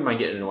 Yeah, I wouldn't mind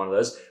getting into one of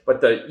those.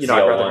 But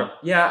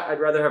I'd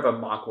rather have a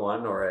Mach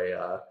 1 or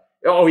a.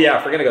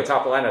 If we're gonna go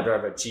top of the line, I'd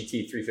rather have a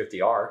GT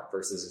 350R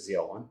versus a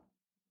ZL1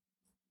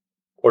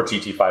 or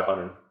GT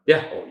 500.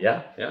 Yeah. Oh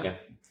yeah.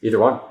 Either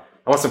one.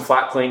 I want some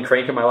flat plane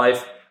crank in my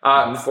life.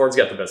 Ford's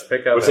got the best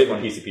pickup. We're saving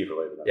PCP for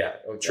later. Yeah.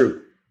 Oh,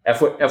 true. Yeah.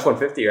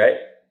 F-150, right?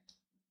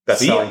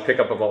 Best selling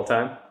pickup of all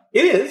time.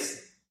 It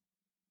is.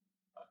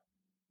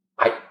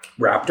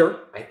 Raptor.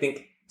 I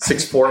think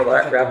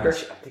 6.4 Raptor.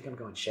 I think I'm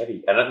going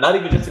Chevy, and not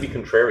even just to be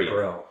contrarian,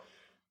 bro.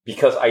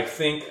 Because I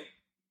think.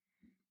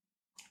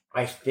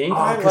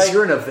 Because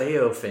you're an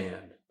Aveo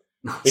fan.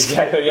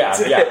 Exactly. Yeah.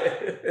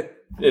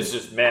 It's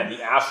just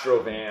the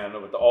Astro van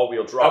with the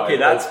all-wheel drive. Okay,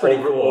 that's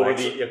pretty cool.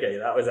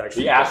 That was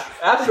actually the Astro.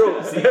 Well,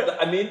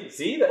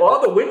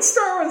 the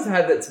Windstar has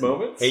had its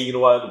moments. Hey, you know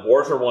what?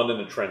 Wars are won in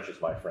the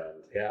trenches, my friend.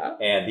 Yeah.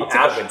 And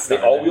the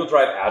all-wheel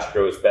drive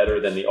Astro is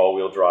better than the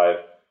all-wheel drive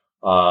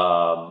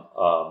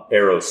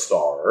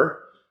Aerostar.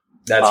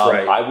 That's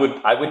right.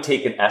 I would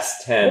take an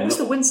S10. What was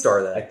the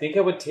Windstar then? I think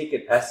I would take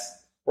an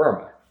S. Where am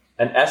I?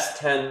 An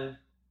S10.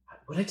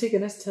 Would I take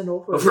an S10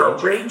 over a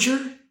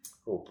Ranger?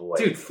 Oh boy,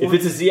 dude! If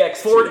it's a ZX2,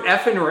 Ford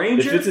F and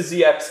Ranger. If it's a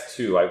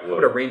ZX2, I would.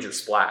 Put a Ranger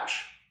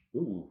Splash.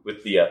 Ooh,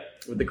 with the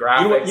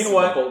graphics. You know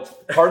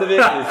what? Part of it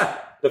is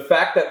the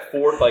fact that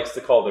Ford likes to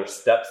call their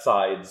step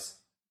sides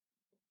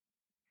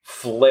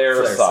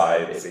flare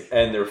sides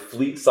and their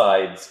fleet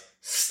sides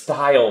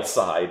style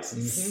sides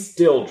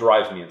still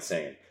drives me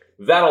insane.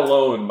 That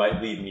alone might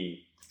lead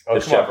me to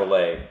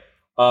Chevrolet.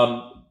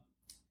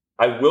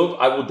 I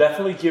will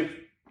definitely give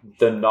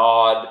the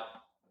nod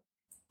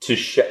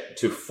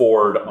to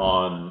Ford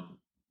on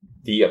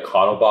the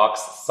Econobox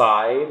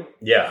side.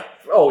 Yeah.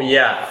 Oh,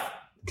 yeah.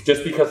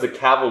 Just because the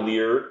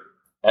Cavalier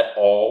at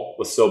all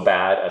was so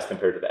bad as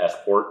compared to the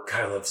Escort.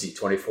 God, I love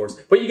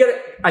Z24s. But you got to,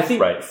 I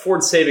think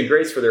Ford's saving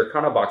grace for their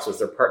Econobox was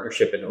their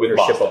partnership and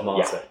ownership of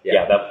Mazda.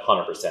 Yeah, that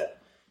 100%.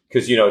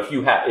 Because,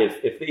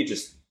 if they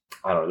just,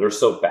 I don't know, they're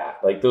so bad.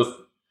 Those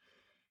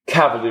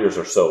Cavaliers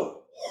are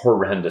so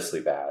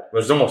horrendously bad.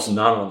 There's almost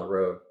none on the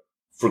road.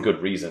 For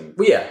good reason.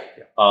 Well, yeah.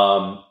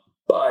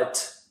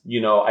 But,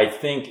 I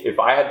think if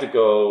I had to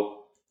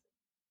go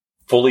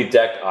fully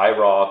decked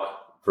IROC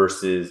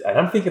versus, and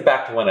I'm thinking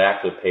back to when I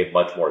actually paid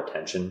much more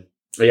attention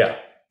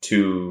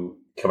to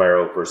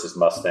Camaro versus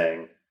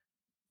Mustang,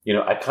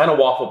 I kind of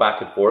waffle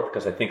back and forth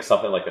because I think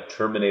something like a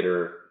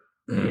Terminator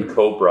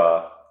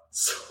Cobra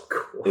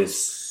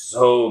is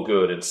so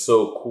good and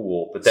so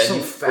cool. But then so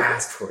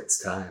fast for its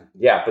time.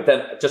 Yeah, but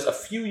then just a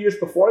few years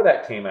before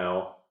that came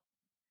out,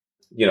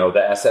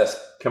 the SS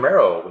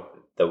Camaro,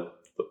 the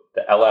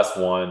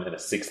LS1 and a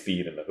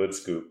 6-speed and the hood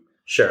scoop.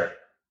 Sure.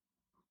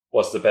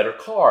 Was the better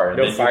car. And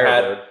then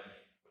Firebird.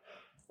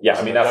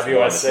 That's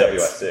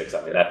WS6.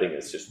 I mean, that thing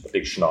is just a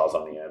big schnoz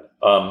on the end.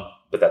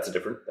 But that's a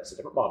different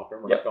moniker.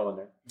 We're not going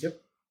there.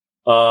 Yep.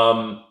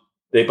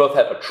 They both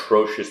had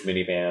atrocious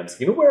minivans.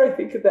 You know where I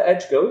think the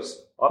edge goes,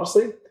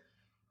 honestly?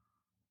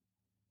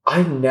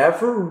 I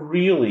never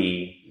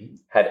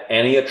really had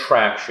any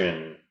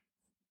attraction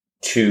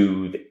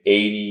to the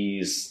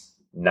 80s,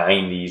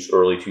 90s,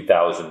 early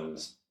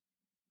 2000s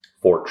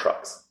Ford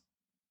trucks.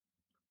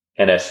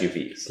 and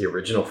SUVs. The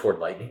original Ford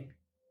Lightning?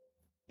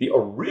 The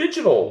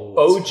original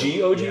OG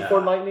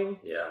Ford Lightning?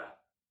 Yeah.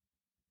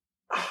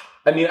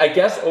 I mean, I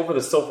guess over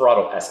the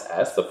Silverado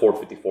SS, the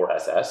 454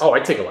 SS. Oh,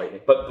 I'd take a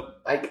Lightning.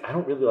 But I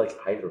don't really like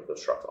either of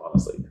those trucks,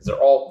 honestly. Because they're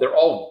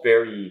all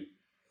very...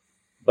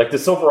 Like the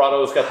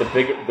Silverado's got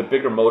the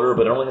bigger motor,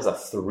 but it only has a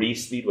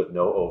 3-speed with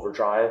no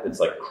overdrive. It's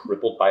like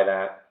crippled by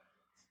that.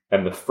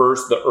 And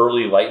the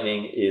early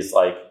Lightning is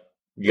like,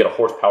 you get a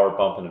horsepower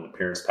bump and an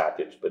appearance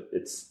package, but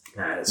it's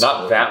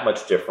not that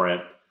much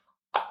different.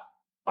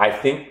 I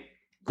think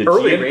the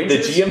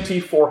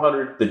GMT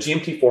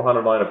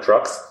 400 line of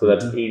trucks, so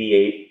that's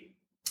 88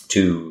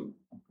 to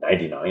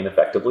 99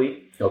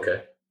 effectively.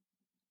 Okay.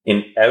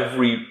 In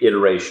every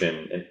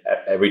iteration, and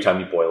every time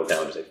you boil it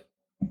down, is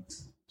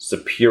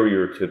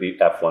superior to the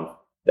F1,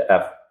 the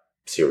F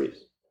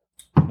series.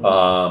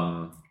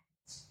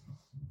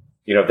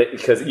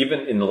 Because even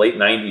in the late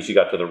 90s, you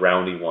got to the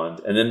roundy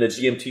ones, and then the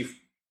GMT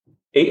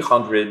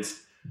 800s,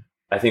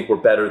 I think, were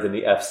better than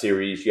the F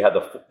series. You had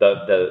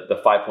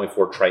the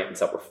 5.4 Tritons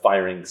that were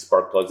firing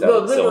spark plugs out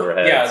of the cylinder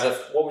heads.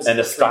 Yeah,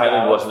 the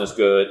styling wasn't as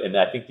good, and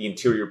I think the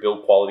interior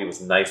build quality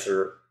was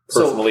nicer.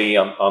 Personally,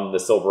 on the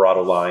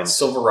Silverado line,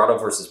 Silverado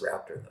versus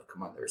Raptor, though.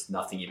 Come on, there's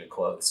nothing even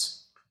close.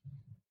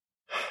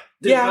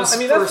 I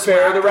mean, that's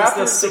fair. The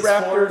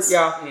Raptors,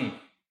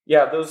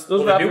 yeah, those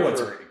Raptors new ones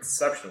are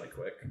exceptionally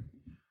quick.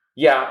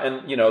 Yeah,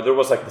 and there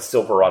was like the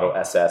Silverado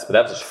SS, but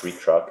that was a street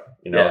truck.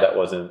 That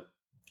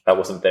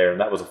wasn't there,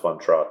 and that was a fun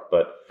truck,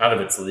 but out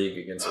of its league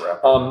against the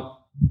Raptor.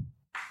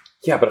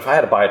 Yeah, but if I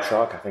had to buy a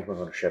truck, I think we're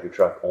going to Chevy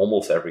truck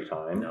almost every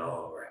time.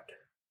 No,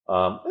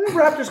 Raptor.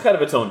 Raptor's kind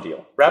of its own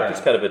deal. Raptor's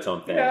kind of its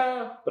own thing.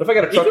 Yeah, but if I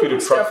got a truck to do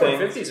truck things,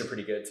 F-150s are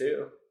pretty good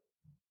too.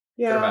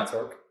 Yeah.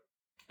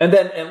 And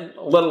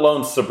let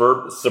alone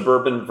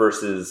suburban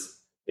versus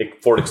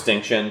Ford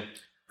Extinction,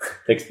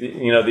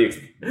 the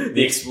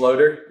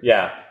Exploder,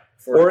 yeah,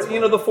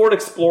 the Ford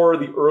Explorer,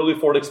 the early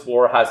Ford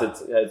Explorer has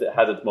its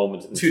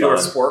moments. In 2-door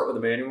sport with a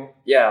manual.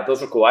 Yeah,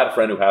 those are cool. I had a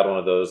friend who had one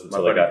of those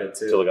until it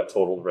got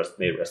totaled.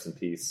 May it rest in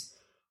peace.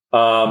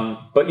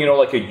 But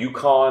like a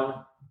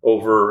Yukon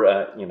over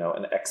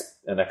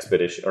an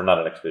Expedition, or not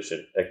an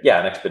Expedition,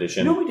 an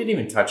Expedition. We didn't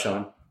even touch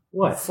on.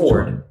 What?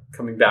 Ford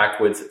coming back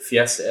with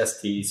Fiesta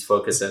STs,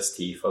 Focus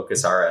ST,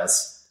 Focus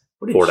RS.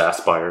 Ford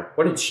Aspire.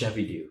 What did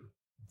Chevy do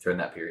during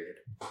that period?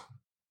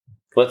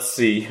 Let's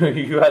see.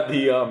 You had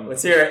the...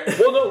 Let's hear it.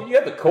 Well, no, you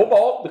had the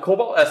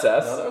Cobalt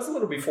SS. No, that was a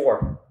little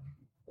before.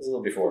 A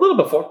little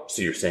before.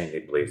 So you're saying they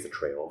blazed the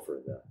trail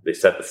they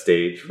set the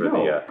stage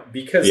for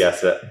because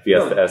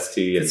Fiesta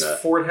ST. Because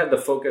Ford had the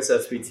Focus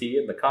SVT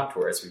and the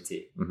Contour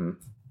SVT.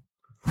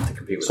 Mm-hmm. To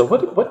compete with So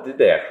what did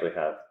they actually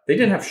have? They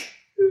didn't have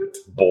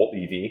Bolt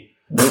EV.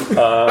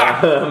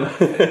 I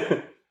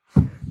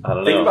don't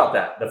know. Think about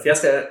that. The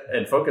Fiesta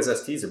and Focus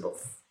STs are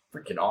both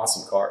freaking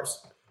awesome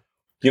cars.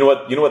 You know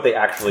what they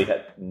actually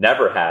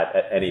never had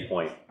at any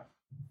point?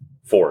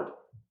 Ford.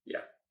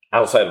 Yeah.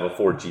 Outside of a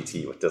Ford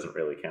GT, which doesn't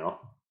really count.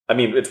 I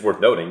mean, it's worth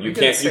noting. You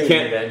can't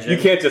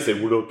just say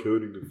we're not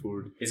counting the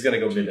Ford. He's going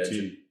to go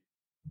mid-engine.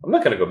 I'm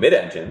not going to go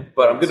mid-engine,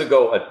 but I'm going to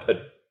go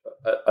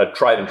a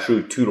tried and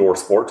true 2-door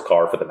sports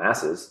car for the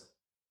masses.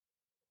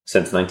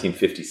 Since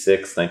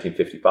 1956,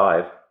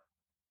 1955.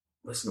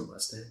 Listen to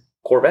Mustang.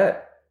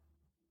 Corvette.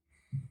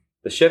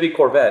 The Chevy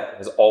Corvette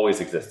has always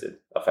existed,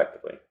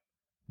 effectively.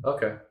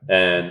 Okay.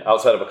 And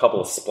outside of a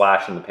couple of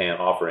splash-in-the-pan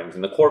offerings,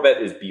 and the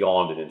Corvette is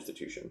beyond an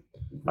institution.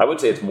 I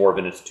would say it's more of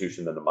an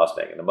institution than the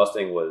Mustang. And the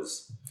Mustang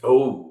was...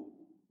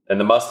 And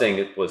the Mustang,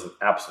 it was an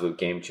absolute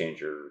game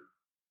changer.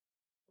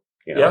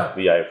 The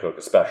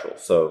Iacocca Special.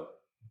 So...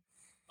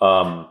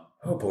 oh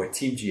boy,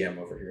 Team GM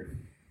over here.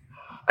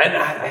 And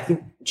I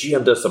think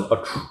GM does some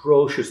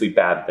atrociously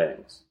bad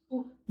things.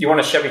 You want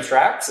a Chevy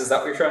Trax? Is that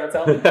what you're trying to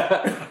tell me?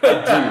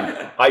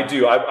 I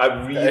do.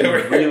 I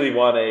really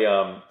want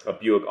a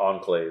Buick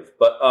Enclave.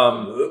 But,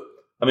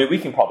 I mean, we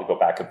can probably go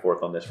back and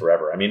forth on this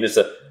forever. I mean, it's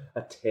a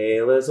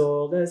tale as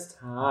old as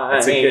time.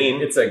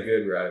 It's a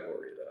good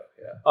rivalry, though.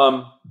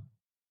 Yeah.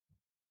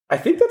 I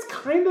think that's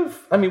kind of...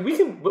 I mean,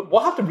 we'll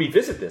have to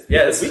revisit this.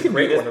 Yeah, this is a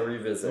great one to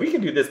revisit. We can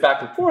do this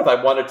back and forth.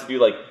 I wanted to do,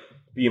 like...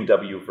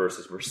 BMW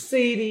versus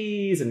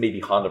Mercedes, and maybe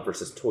Honda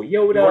versus Toyota.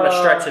 You want to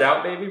stretch it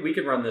out, maybe? We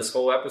can run this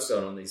whole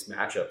episode on these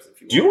matchups if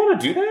you want. Do you want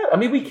to do that? I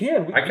mean, we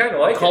can. I kind of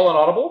like call an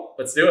audible.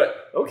 Let's do it.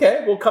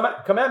 Okay, well, come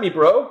at me,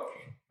 bro.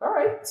 All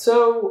right.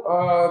 So,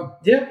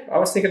 I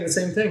was thinking the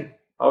same thing.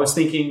 I was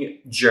thinking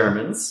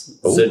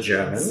Germans. The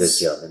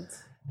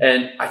Germans.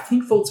 And I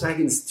think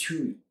Volkswagen's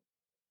too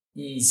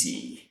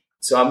easy.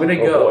 So I'm going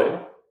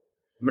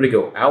to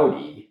go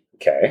Audi.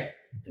 Okay.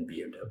 And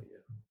BMW.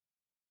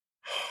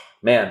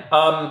 Man,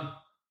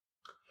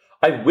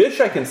 I wish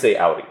I can say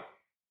Audi.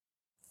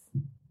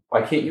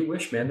 Why can't you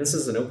wish, man? This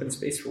is an open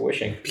space for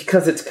wishing.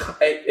 Because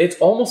it's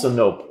almost a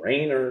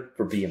no-brainer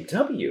for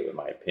BMW, in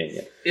my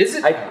opinion. Is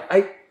it?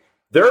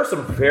 There are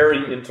some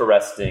very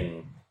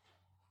interesting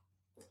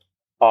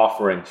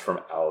offerings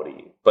from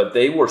Audi, but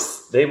they were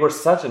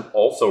such an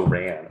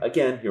also-ran,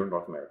 again, here in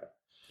North America.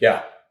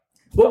 Yeah.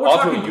 Well, we're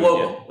talking union.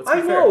 global.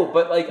 I know,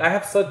 but like I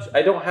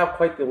don't have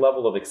quite the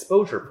level of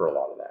exposure for a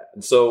lot of that,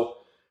 and so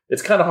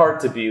it's kind of hard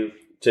to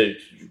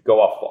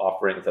go off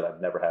offerings that I've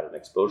never had an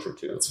exposure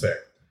to. That's fair.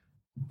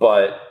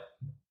 But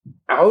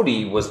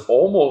Audi was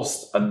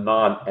almost a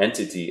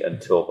non-entity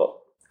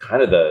until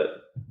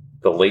the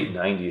late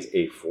 '90s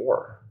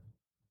A4,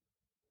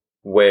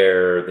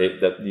 where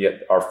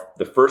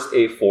the first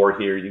A4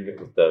 here you get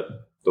with the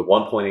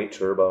 1.8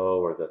 turbo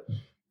or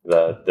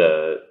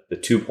the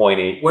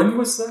 2.8. When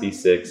was that?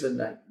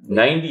 V6.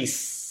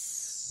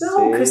 96.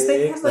 No, because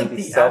they had like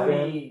the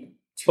Audi.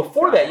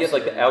 Before that, you had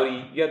like the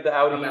Audi. You had the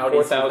Audi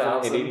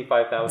 4000 and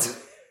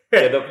 85,000.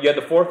 You had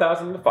the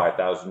 4,000 and the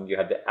 5,000. You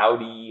had the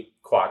Audi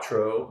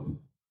Quattro.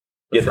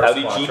 You had the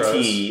Audi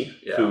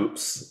GT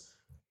coupes.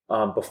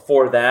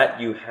 Before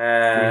that, you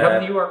had. Do we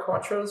have the UR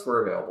Quattros?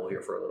 We're available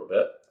here for a little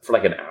bit. For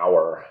like an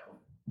hour.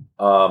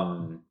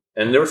 And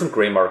there was some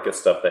gray market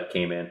stuff that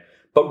came in.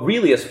 But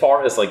really, as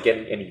far as like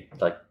getting any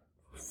like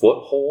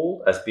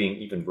foothold as being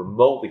even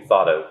remotely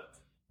thought of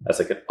as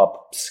like an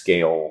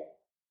upscale,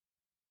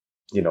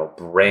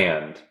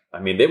 brand. I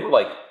mean, they were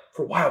like,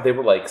 for a while, they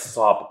were like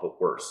Saab,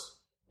 but worse.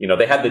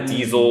 They had the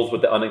diesels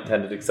with the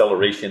unintended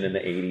acceleration in the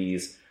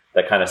 80s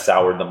that kind of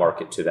soured the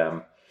market to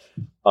them.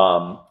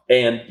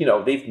 And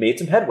they've made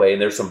some headway,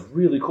 and there's some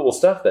really cool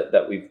stuff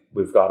that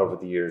we've got over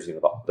the years.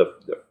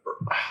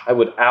 I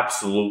would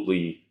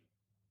absolutely,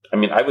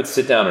 I would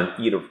sit down and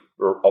eat a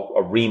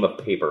ream of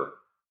paper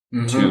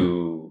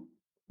to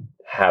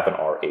have an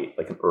R8,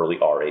 like an early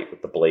R8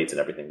 with the blades and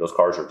everything. Those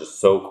cars are just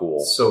so cool.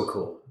 So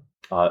cool.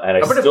 And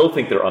I still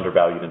think they're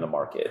undervalued in the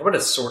market. How about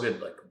a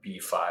sorted like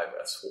B5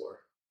 S4?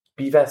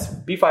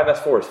 B5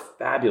 S4 is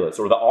fabulous,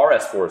 or the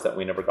RS4s that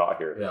we never got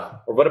here. Yeah.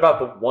 Or what about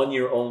the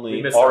 1-year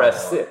only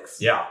RS6?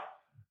 Yeah.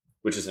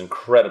 Which is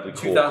incredibly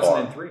cool.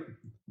 2003. Car.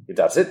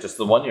 That's it. Just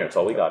the 1 year. That's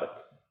all we got it.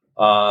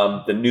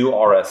 The new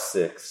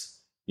RS6.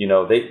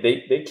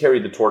 They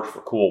carried the torch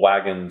for cool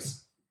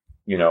wagons.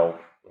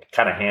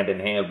 Kind of hand in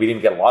hand. We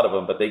didn't get a lot of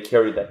them, but they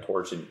carried that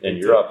torch in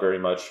Europe very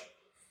much,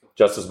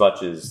 just as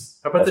much as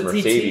the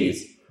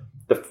Mercedes. TT?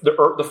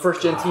 The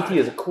first gen TT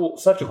is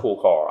such a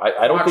cool car.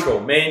 I don't think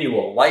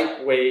manual,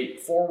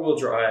 lightweight, 4-wheel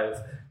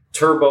drive,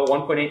 turbo,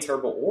 1.8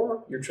 turbo,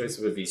 or your choice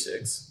of a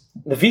V6.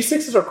 The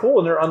V6s are cool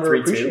and they're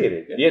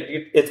underappreciated. Yeah,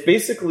 it's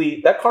basically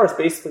that car is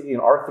basically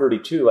an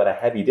R32 at a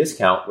heavy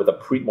discount with a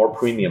more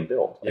premium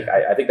build. Like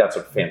I think that's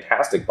a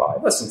fantastic buy.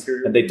 Less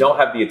interior, and they don't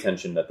have the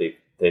attention that they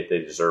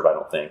deserve. I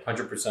don't think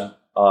 100%.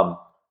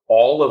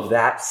 All of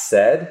that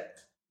said,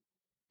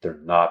 they're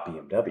not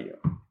BMW.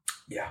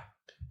 Yeah.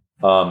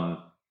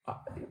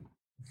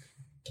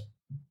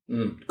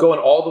 Going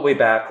all the way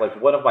back,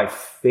 like one of my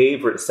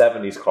favorite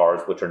 70s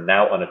cars, which are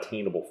now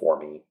unattainable for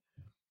me,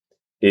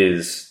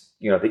 is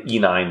the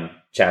E9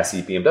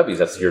 chassis BMWs.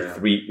 That's your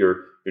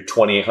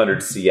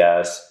 2800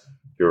 CS,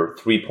 your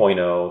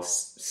 3.0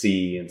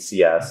 C and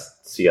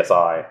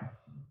CSI.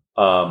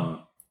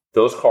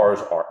 Those cars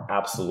are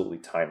absolutely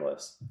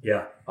timeless.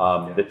 Yeah.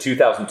 The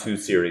 2002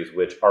 series,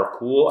 which are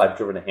cool. I've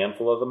driven a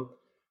handful of them.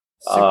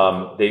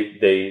 Cool.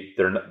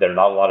 They're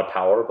not a lot of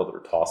power, but they're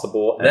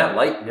tossable. And that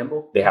light,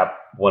 nimble. They have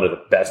one of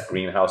the best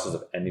greenhouses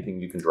of anything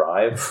you can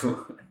drive.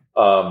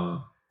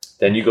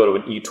 Then you go to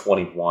an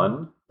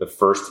E21, the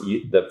first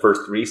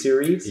 3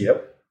 series.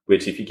 Yep.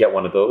 Which, if you get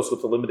one of those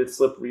with a limited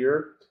slip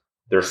rear,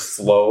 they're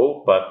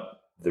slow,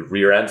 but the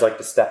rear ends like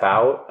to step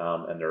out,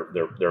 and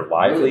they're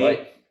lively. Really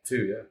light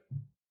too, yeah.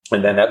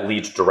 And then that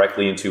leads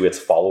directly into its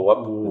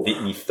follow-up, the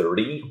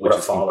E30, which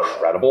is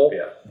incredible.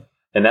 Yeah.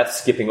 And that's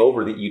skipping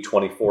over the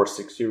E24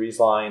 6 Series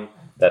line.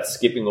 That's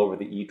skipping over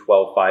the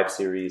E12 5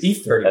 Series.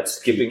 E30. That's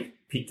skipping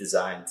peak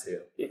design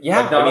too.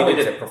 Yeah, not only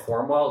did it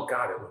perform well,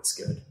 God, it looks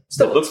good.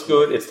 It looks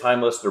good. It's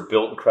timeless. They're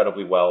built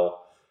incredibly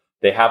well.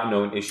 They have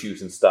known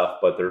issues and stuff,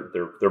 but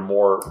they're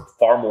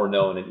far more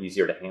known and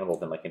easier to handle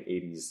than like an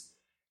 80s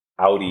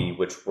Audi,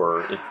 which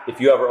were if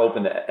you ever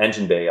open the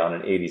engine bay on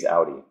an 80s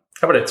Audi.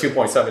 How about a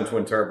 2.7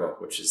 twin turbo,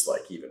 which is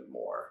like even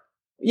more.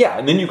 Yeah,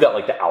 and then you've got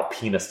like the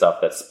Alpina stuff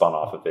that spun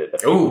off of it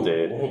that people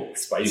did. Ooh,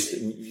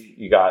 spicy.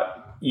 You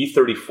got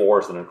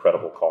E34 is an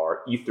incredible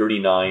car.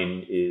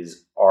 E39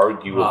 is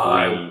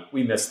arguably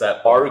we missed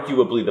that.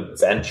 Arguably the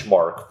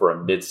benchmark for a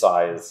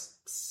midsize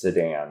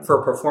sedan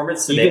for a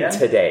performance sedan. Even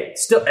today,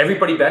 still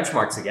everybody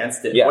benchmarks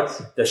against it.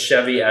 Yes. The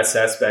Chevy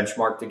SS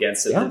benchmarked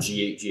against it. Yeah. The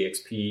G8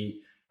 GXP,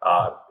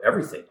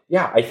 everything.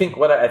 Yeah, I think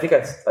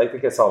I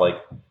saw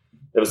like.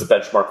 There was a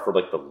benchmark for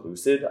like the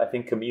Lucid. I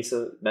think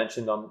Kamisa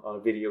mentioned on a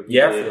video. For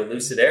the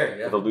Lucid Air.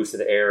 Yeah, for the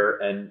Lucid Air,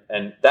 and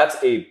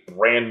that's a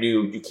brand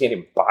new. You can't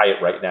even buy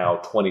it right now.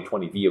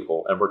 2020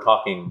 vehicle, and we're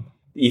talking.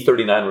 The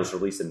E39 was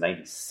released in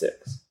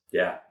 '96.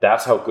 Yeah,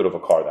 that's how good of a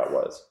car that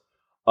was.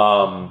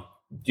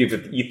 You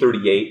have the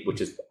E38,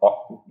 which is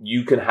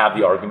you can have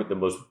the argument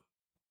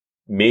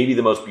maybe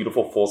the most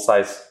beautiful full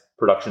size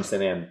production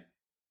sedan.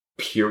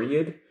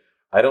 Period.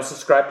 I don't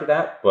subscribe to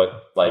that,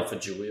 but like Alfa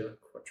Giulia.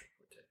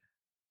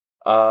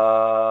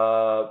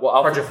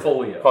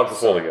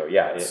 Quadrifoglio,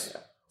 yeah.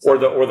 Or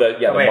the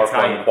Mark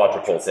I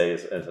Quadrifolte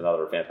is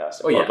another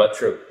fantastic car. Yeah, but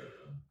true.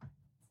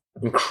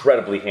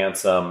 incredibly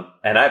handsome,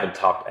 and I haven't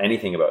talked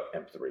anything about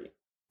M3,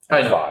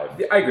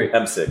 M5. I agree.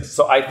 M6.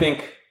 So I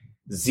think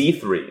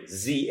Z3,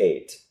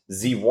 Z8,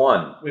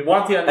 Z1. We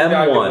want the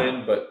underdog to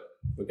win, but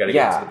we got to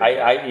get to the big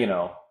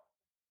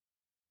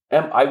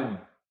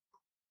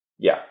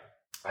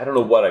I don't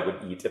know what I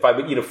would eat. If I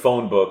would eat a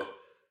phone book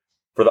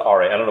for the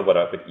RA, I don't know what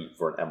I would eat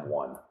for an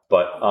M1.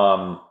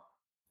 But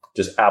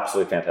just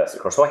absolutely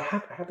fantastic car. So I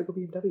have to go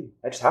BMW.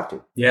 I just have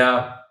to.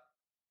 Yeah.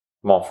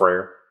 I'm all for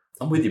it.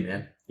 I'm with you,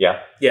 man. Yeah.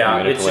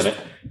 Yeah. It's just,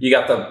 you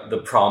got the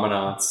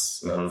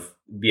provenance of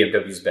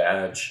BMW's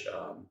badge.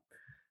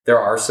 There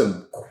are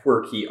some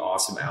quirky,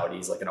 awesome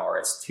Audis like an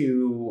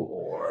RS2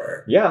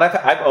 or... Yeah, and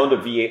I've owned a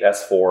V8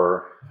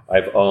 S4.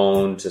 I've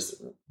owned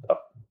just a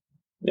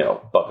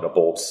bucket of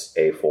bolts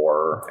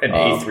A4. An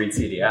A3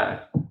 TDI.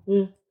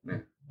 Yeah.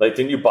 Like,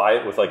 didn't you buy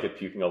it with like it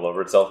puking all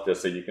over itself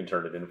just so you can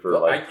turn it in for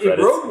it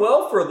rode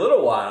well for a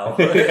little while.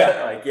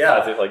 I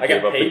got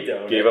paid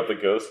though. Gave up the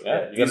ghost.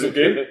 Yeah, you guys are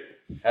good.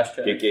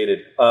 Hashtag. Get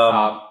gated.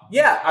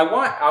 I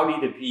want Audi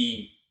to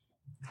be...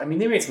 I mean,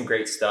 they made some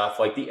great stuff.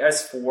 Like the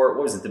S4, what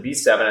was it? The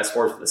B7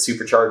 S4 with the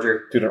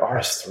supercharger. Dude, an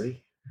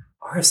RS3?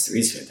 RS3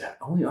 is fantastic.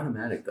 Only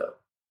automatic, though.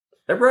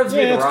 That revs me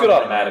it's good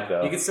automatic,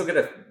 though. You can still get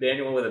a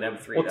manual with an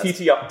M3. Well,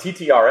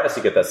 TTRS,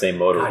 you get that same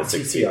motor with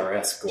 16.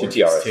 TTRS,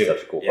 TTRS is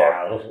such a cool car.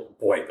 Yeah,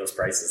 boy, those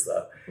prices,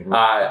 though.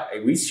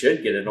 Mm-hmm. We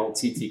should get an old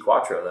TT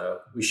Quattro,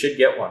 though. We should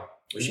get one.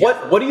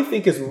 What do you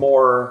think is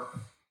more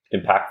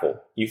impactful?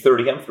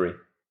 E30 M3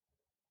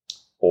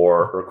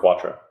 or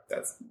Quattro?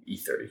 That's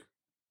E30.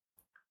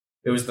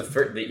 It was the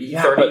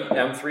E30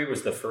 M3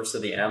 was the first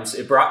of the M's.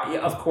 It brought,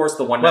 of course,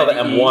 the 190E. Well, the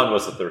M1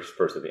 was the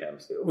first of the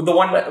M's. First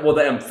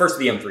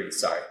of the M3.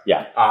 Sorry.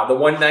 Yeah. The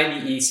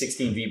 190E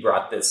 16V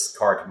brought this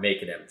car to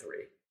make an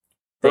M3.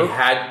 They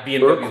had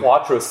BMW.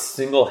 Quattro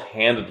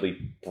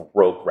single-handedly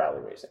broke rally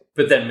racing,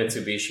 but then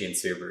Mitsubishi and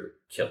Subaru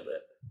killed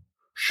it.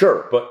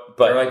 Sure, but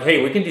they're like,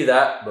 hey, we can do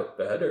that, but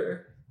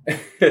better.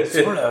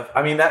 Sort of.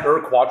 I mean, that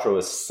Quattro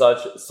is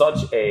such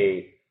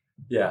a.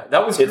 Yeah,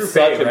 that was Group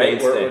A,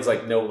 right? Where it was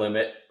like no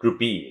limit. Group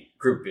B.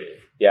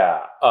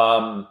 Yeah.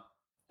 And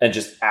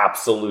just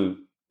absolute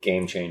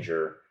game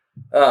changer.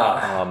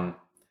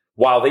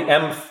 While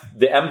the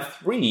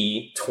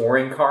M3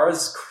 touring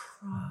cars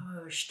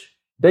crushed.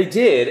 They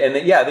did, and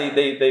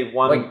they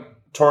won like,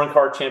 touring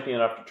car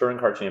champion after touring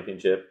car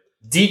championship.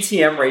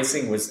 DTM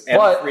racing was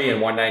M3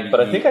 and 190. But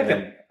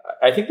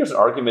I think there's an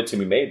argument to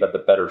be made that the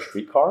better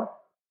street car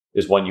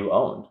is one you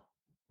owned.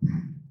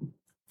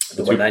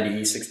 The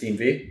 190E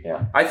 16V?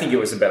 Yeah. I think it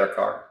was a better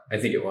car. I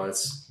think it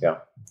was. Yeah.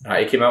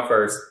 It came out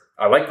first.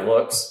 I like the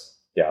looks.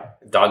 Yeah.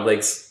 Dog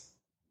legs,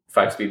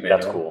 5-speed manual.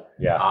 That's cool.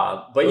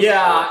 Yeah.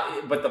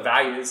 But the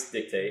values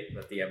dictate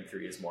that the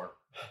M3 is more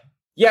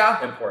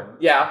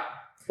important. Yeah.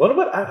 What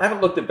about, I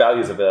haven't looked at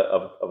values of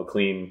a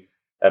clean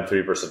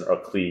M3 versus a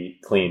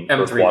clean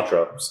M3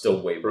 Quattro.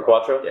 Still way more.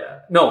 Quattro?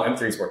 Yeah. No,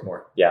 M3 is worth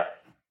more. Yeah.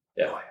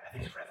 Yeah. Oh, I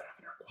think I'd rather have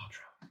an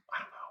Quattro. I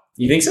don't know.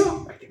 You think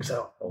so? I think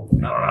so.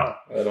 I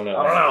don't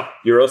know.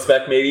 Euro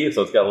spec maybe,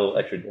 so it's got a little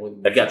extra.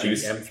 I've got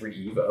juice.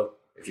 M3 Evo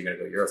if you're going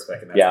to go Euro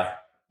spec. And yeah.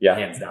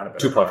 Hands down.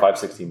 2.5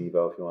 16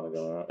 Evo if you want to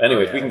go.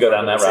 Anyways, we can go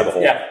down that rabbit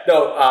hole. Yeah.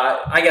 No,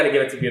 I got to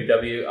give it to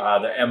BMW.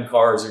 The M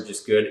cars are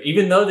just good,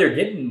 even though they're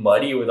getting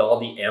muddy with all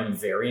the M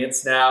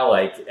variants now,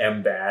 like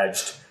M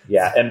badged.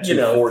 Yeah,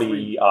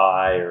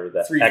 M240i or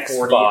the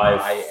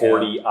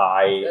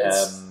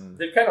X540i.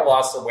 They've kind of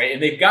lost their way,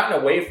 and they've gotten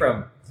away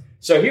from.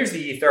 So here's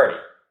the E30.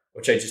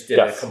 Which I just did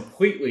a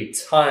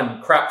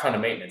crap ton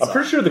of maintenance. I'm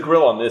pretty sure the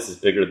grill on this is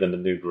bigger than the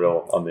new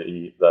grill on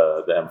the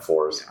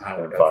M4s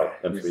and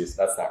M3s.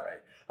 That's not right.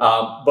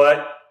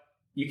 But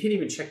you can't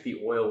even check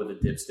the oil with a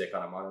dipstick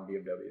on a modern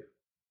BMW.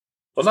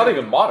 Well, not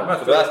even modern.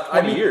 For the last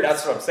 20 years.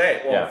 That's what I'm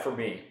saying. Well, for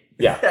me.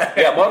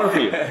 Yeah, modern for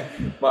you.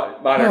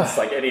 Modern's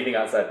like anything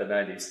outside the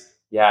 90s.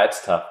 Yeah,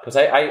 it's tough. Because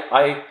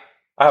I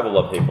have a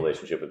love-hate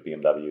relationship with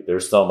BMW.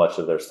 There's so much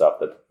of their stuff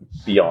that's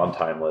beyond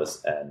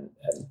timeless and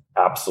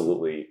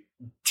absolutely...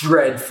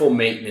 dreadful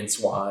maintenance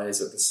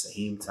wise at the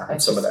same time.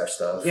 Some of their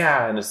stuff.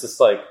 Yeah, and it's just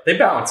like they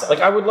balance out.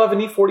 Like I would love an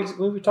E40.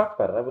 When we talked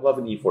about it, I would love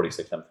an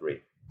E46 M3.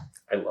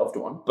 I loved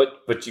one.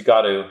 But you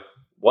got to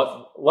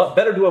what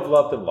better to have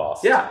loved than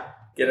lost. Yeah.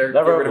 Get rid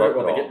of it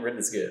when getting rid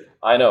is good.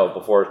 I know,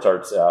 before it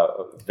starts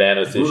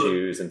Vanos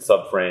issues and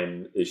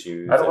subframe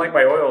issues. I don't like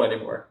my oil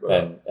anymore.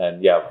 And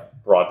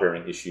rod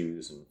bearing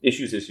issues and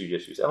issues.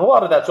 And a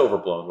lot of that's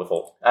overblown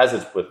as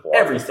is with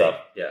every stuff.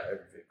 Yeah, every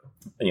vehicle.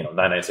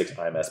 996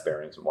 IMS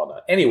bearings and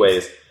whatnot.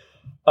 Anyways,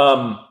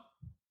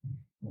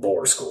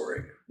 bore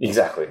scoring.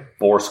 Exactly.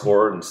 Bore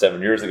scored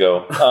 7 years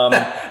ago.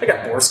 I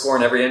got bore score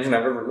in every engine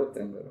I've ever looked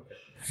in.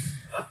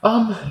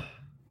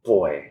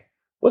 Boy,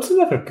 what's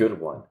another good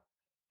one?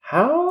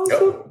 How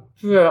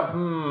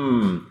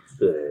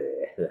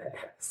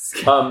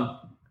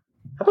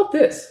about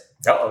this?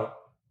 Uh-oh.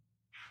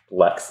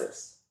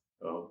 Lexus.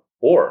 Oh.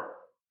 Or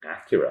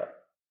Acura.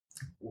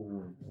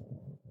 Ooh.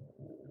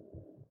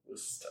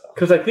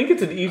 Because I think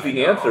it's an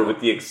easy answer with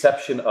the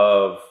exception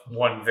of...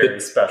 one very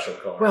special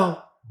car.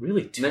 Well,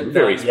 really two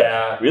very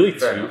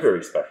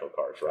special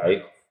cars,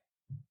 right?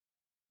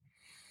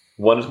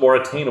 One is more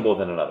attainable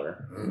than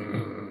another.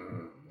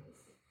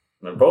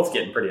 They're both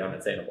getting pretty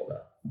unattainable,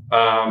 though.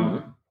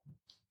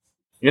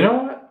 You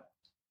know what?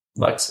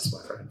 Lexus,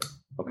 my friend.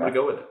 I'm going to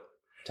go with it.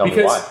 Tell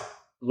me why.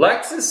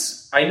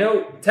 Lexus, I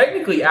know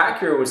technically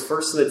Acura was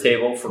first to the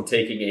table from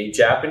taking a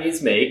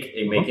Japanese make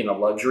and making a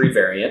luxury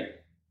variant.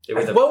 They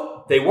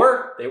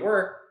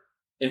were.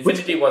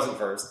 Infiniti wasn't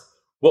first.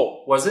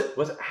 Well, was it?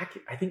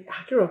 Acura? I think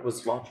Acura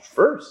was launched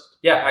first.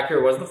 Yeah,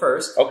 Acura was the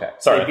first. Okay,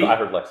 sorry, I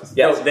heard Lexus.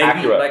 Yes, they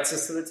beat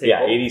Lexus to the table.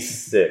 Yeah,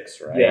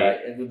 86, right? Yeah,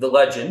 the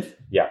Legend.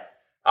 Yeah,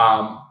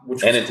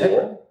 which was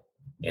cool,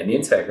 and the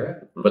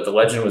Integra. But the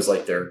Legend was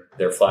like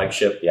their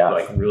flagship,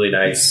 like really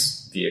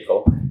nice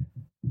vehicle.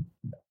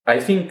 I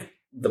think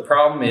the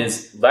problem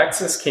is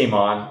Lexus came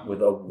on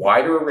with a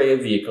wider array of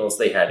vehicles.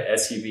 They had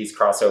SUVs,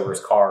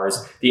 crossovers,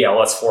 cars. The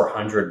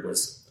LS400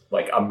 was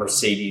like a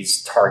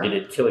Mercedes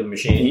targeted killing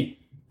machine.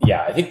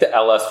 Yeah, I think the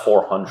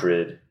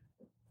LS400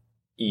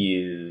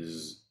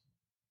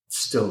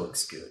 still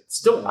looks good.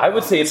 I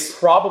would say it's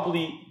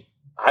probably.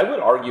 I would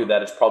argue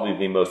that it's probably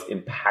the most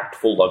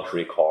impactful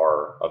luxury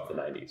car of the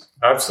 90s.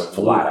 Absolutely.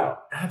 Flat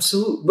out.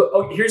 Absolutely.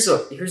 But here's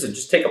a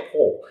just take a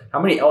poll. How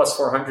many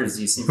LS400s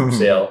do you see for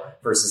sale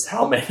versus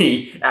how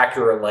many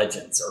Acura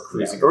Legends are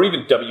cruising? Yeah. Or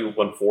even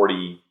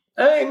W140.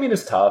 I mean,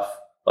 it's tough.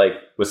 Like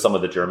with some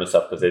of the German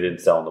stuff because they didn't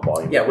sell in the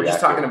volume. Yeah, we're just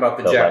talking about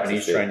the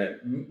Japanese trying to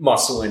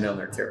muscle in on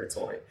their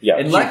territory. Yeah,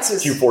 and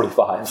Lexus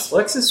Q45s.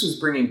 Lexus was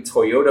bringing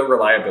Toyota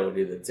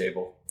reliability to the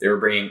table. They were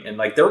bringing, and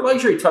like their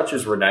luxury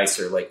touches were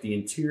nicer. Like the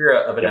interior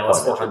of an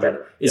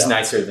LS400 is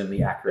nicer than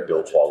the Acura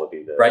build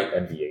quality, the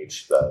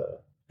MVH,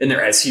 and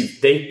their SUV.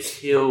 They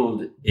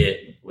killed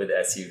it with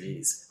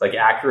SUVs. Like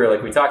Acura,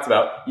 like we talked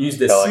about, used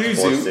the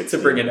Isuzu to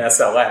bring an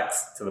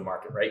SLX to the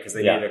market, right? Because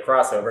they needed a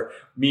crossover.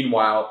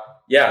 Meanwhile,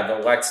 the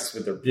Lexus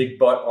with their big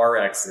butt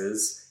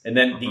RXs, and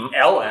then the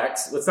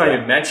LX. Let's not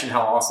even mention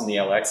how awesome the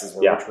LXs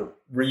were, which were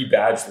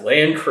rebadged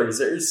Land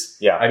Cruisers.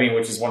 Yeah, I mean,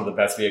 which is one of the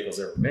best vehicles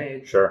ever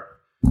made. Sure.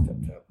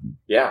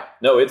 Yeah.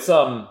 No, it's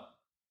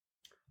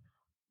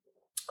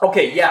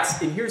Okay.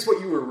 Yes, and here's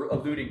what you were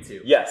alluding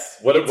to. Yes.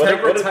 The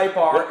Integra Type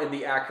R and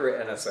the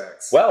Acura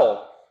NSX.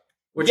 Well,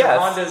 which are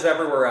Hondas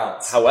everywhere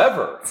else.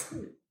 However,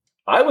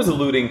 I was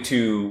alluding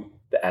to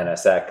the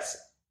NSX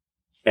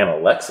and a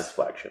Lexus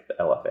flagship, the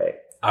LFA.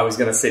 I was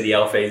going to say the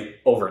LFA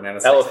over an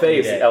NSX. LFA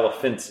is the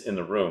elephant in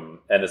the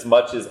room. And as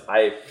much as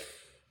I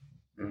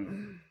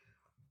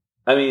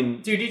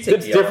mean, dude, you take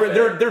it's different.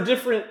 They're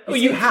different. Well,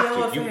 you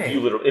have to. You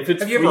literally. If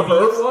it's have you ever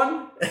heard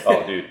one?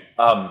 Oh, dude.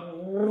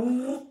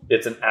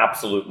 It's an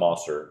absolute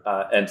monster.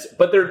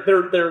 But they're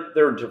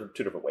in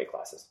two different weight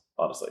classes.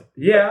 Honestly.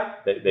 Yeah.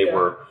 They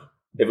were.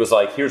 It was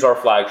like, here's our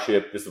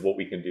flagship. This is what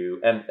we can do,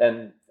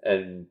 and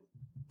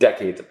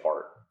decades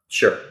apart.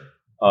 Sure.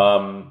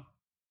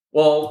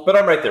 Well, but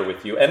I'm right there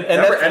with you. And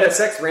remember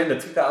NSX ran to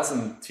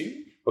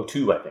 2002?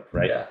 02, I think,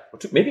 right? Yeah.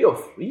 Maybe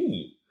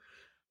 03.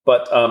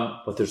 But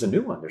there's a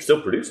new one. They're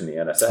still producing the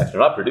NSX.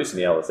 They're not producing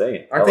the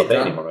LSA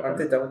anymore. Aren't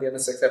they done with the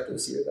NSX after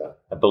this year, though?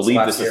 I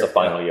believe this is the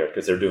final year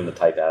because they're doing the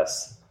Type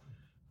S,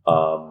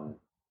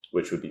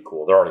 which would be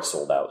cool. They're already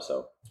sold out,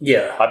 so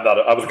yeah.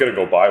 I was going to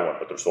go buy one,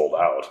 but they're sold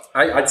out.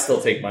 I'd still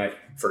take my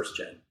first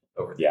gen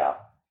over your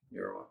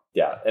one.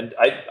 Yeah, and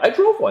I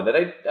drove one that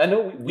I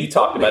know we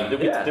talked about.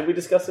 Did we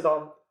discuss it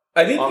on?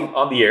 I think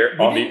on the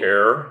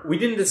air. We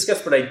didn't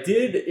discuss, but I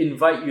did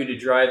invite you to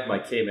drive my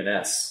Cayman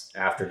S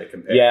after to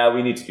compare. Yeah,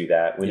 we need to do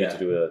that. We need to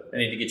do I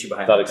need to get you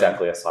behind. Not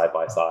exactly a side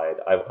by side.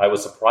 I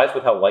was surprised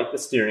with how light the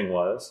steering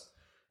was.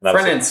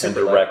 Front end super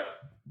direct,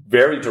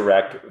 very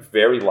direct,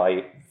 very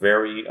light,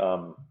 very.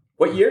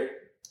 What year?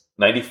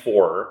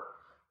 94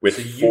 with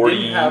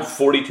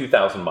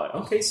 42,000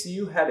 miles. Okay, so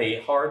you had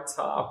a hard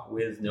top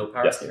with no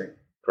power steering.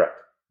 Correct.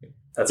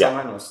 That's how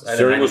mine was.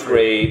 Steering was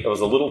great. It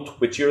was a little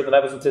twitchier than I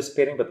was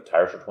anticipating, but the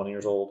tires were 20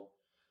 years old.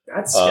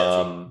 That's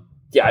sketchy.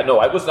 Yeah, no,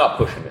 I was not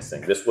pushing this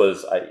thing. This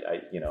was,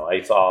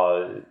 I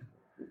saw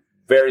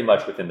very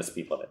much within the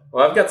speed limit.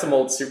 Well, I've got some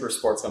old super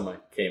sports on my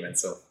Cayman,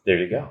 so there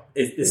you go.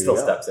 It still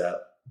steps out.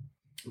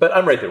 But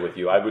I'm right there with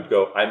you. I would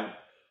go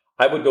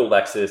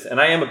Lexus,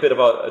 and I am a bit of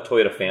a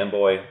Toyota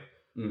fanboy,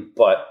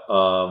 but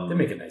they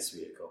make a nice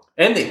vehicle.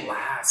 And they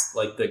last,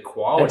 like the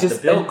quality, the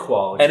build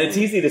quality. And it's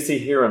easy to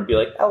sit here and be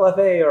like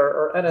LFA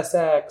or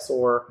NSX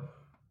or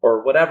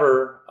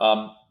whatever.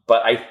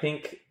 But I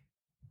think,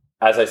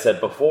 as I said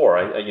before,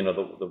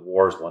 the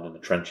war's won in the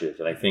trenches.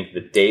 And I think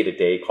the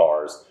day-to-day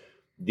cars,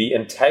 the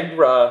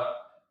Integra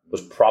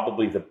was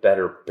probably the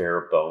better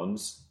bare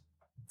bones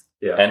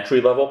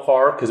entry-level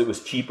car because it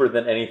was cheaper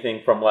than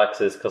anything from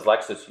Lexus. Because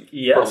Lexus,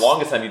 for the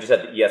longest time, you just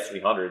had the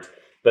ES300s.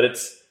 But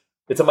it's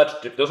a much.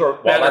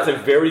 While that's a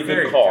very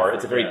good car,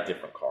 it's a very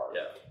different car.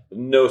 Yeah.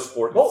 No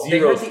sport.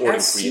 Zero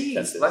sporting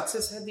pre-intensive.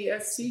 Lexus had the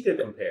SC to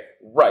compare.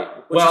 Right.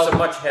 Which is a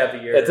much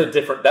heavier. It's a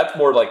different. That's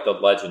more like the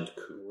Legend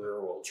Coupe.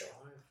 Rear-wheel drive.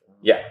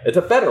 Yeah, it's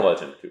a better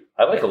Legend Coupe.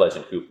 I like a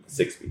Legend Coupe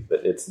 6-speed,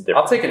 but it's different.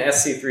 I'll take an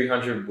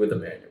SC300 with a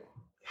manual.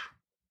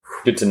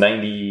 Good to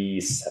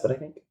 97, I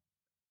think.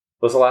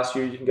 Was the last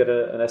year you can get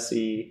an SC?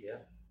 Yeah.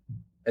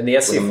 And the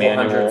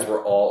SC400s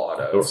were all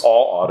autos. They were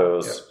all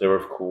autos. Yep. They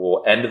were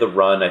cool. End of the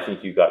run, I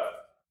think you got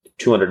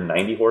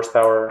 290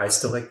 horsepower. I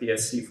still like the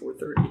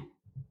SC430.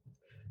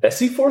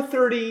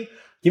 SC430.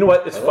 You know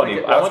what? It's funny.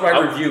 That's my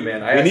review,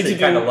 man. I actually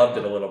kind of loved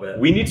it a little bit.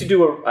 We need to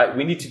do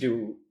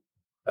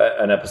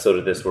an episode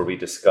of this where we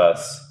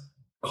discuss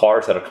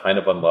cars that are kind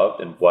of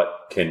unloved and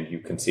what can you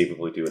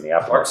conceivably do in the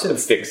aftermarket to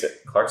fix it.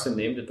 Clarkson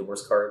named it the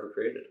worst car ever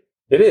created.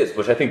 It is,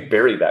 which I think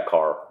buried that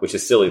car, which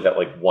is silly that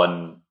like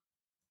one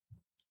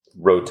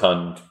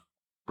rotund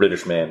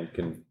British man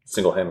can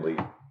single-handedly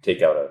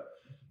take out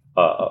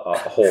a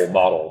whole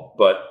model.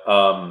 But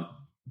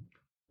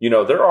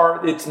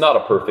it's not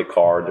a perfect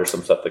car. There's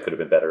some stuff that could have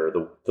been better.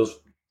 Those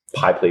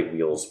pie plate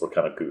wheels were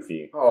kind of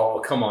goofy. Oh,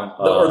 come on.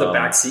 Or the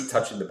back seat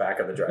touching the back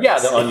of the driver's seat. Yeah,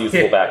 the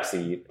unusable back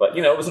seat. But,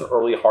 it was an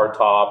early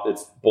hardtop.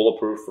 It's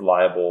bulletproof,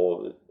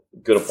 reliable,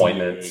 good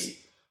appointments.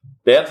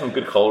 They had some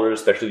good colors,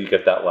 especially you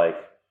get that, like...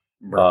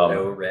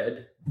 Merlot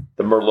red.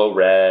 The Merlot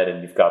red,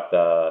 and you've got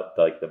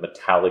the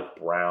metallic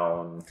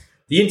brown.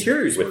 The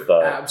interiors with were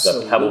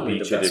the Pebble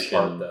Beach the best edition.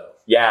 part, though.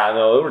 Yeah,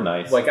 no, they were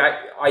nice. Like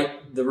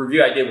the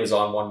review I did was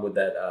on one with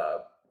that.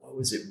 What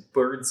was it?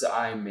 Bird's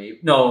Eye Maple?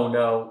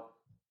 No,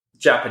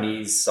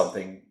 Japanese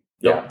something.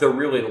 Yeah, the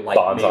really light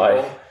bonsai.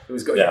 maple. It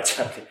was good. Yeah.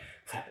 Something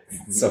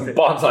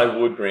bonsai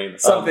wood grain.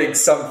 Something. I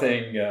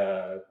don't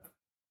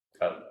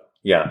know.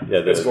 Yeah.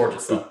 It's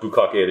gorgeous.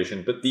 Bukake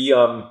edition, but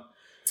the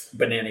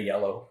banana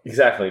yellow.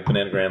 Exactly,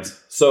 bananagrams.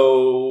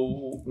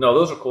 So no,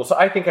 those are cool. So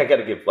I think I got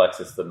to give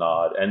Lexus the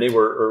nod, and they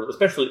were,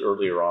 especially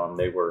earlier on,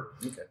 they were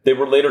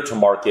later to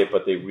market,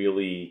 but they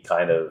really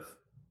kind of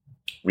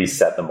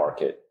reset the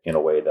market in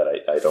a way that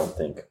I don't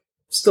think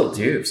still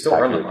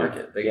run the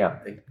market. They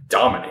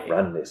dominate.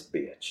 Run this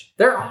bitch.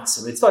 They're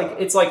awesome. It's like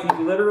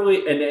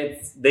literally, and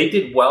they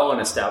did well in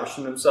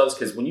establishing themselves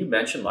because when you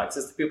mention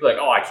Lexus, the people are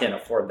like, oh, I can't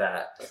afford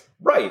that.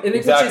 Right, and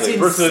exactly.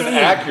 Versus an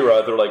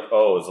Acura, they're like,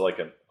 oh, it's like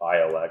an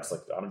ILX.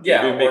 Like, I don't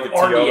even make the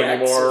TO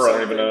anymore. I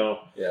don't even know.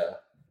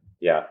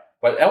 Yeah.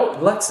 But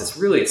Lexus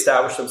really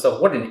established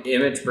themselves. What an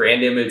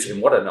brand image,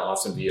 and what an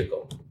awesome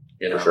vehicle.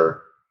 For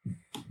sure.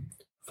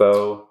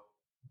 Faux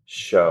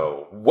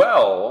show.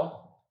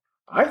 Well,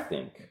 I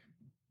think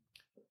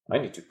I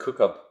need to cook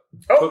up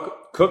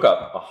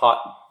a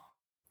hot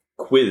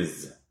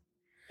quiz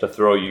to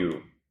throw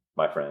you,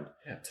 my friend.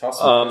 Yeah, toss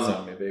some quiz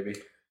on me, baby.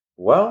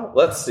 Well,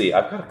 let's see.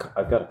 I've got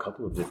a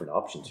couple of different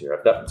options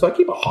here. So I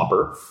keep a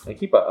hopper. I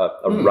keep a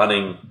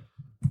running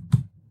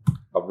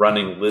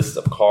list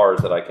of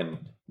cars that I can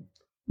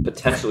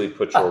potentially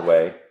put your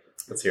way.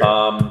 Let's hear it.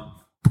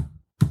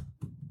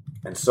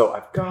 And so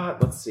I've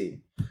got. Let's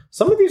see.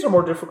 Some of these are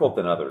more difficult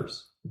than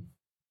others.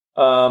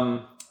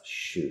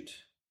 Shoot.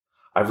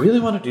 I really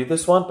want to do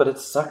this one, but it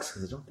sucks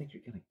because I don't think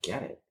you're going to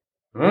get it.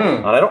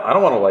 And I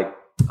don't want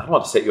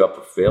to set you up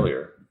for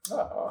failure.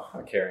 Oh,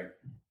 I'm caring.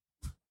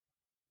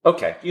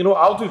 Okay,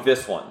 I'll do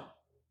this one.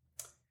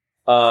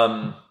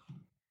 Boy,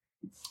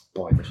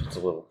 this one's a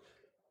little.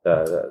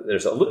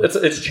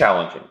 It's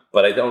challenging,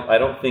 but I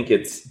don't think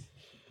it's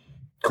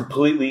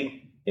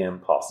completely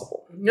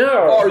impossible.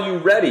 No. Are you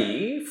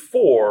ready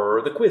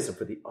for the quiz and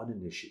for the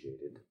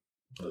uninitiated?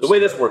 The way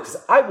this works is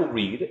I will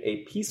read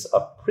a piece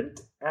of print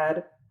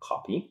ad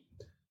copy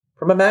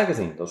from a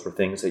magazine. Those were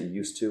things that you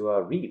used to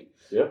read.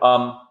 Yeah.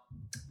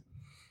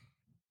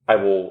 I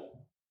will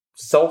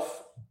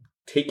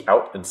take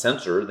out and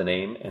censor the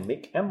name and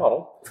make and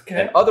model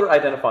and other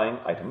identifying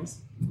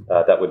items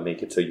that would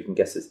make it so you can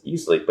guess this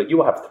easily. But you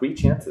will have 3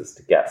 chances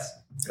to guess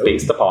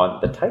based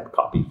upon the type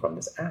copy from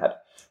this ad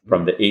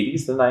from the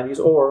 80s, the 90s,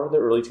 or the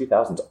early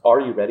 2000s.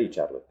 Are you ready,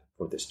 Chadwick,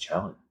 for this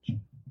challenge?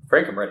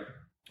 Frank, I'm ready.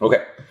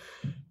 Okay.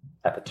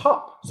 At the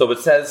top. So it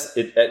says,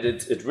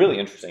 it's really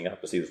interesting. I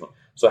have to see this one.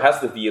 So it has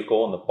the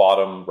vehicle in the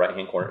bottom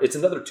right-hand corner. It's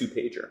another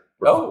 2-pager.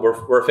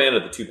 We're a fan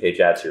of the 2-page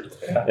ads here.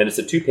 Yeah. And it's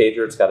a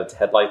 2-pager. It's got its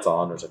headlights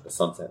on. There's like the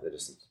sunset in the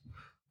distance.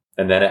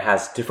 And then it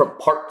has different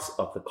parts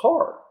of the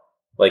car,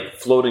 like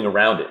floating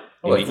around it.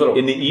 In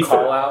the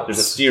ether, there's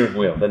a steering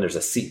wheel. Then there's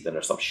a seat. Then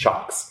there's some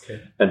shocks.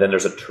 Okay. And then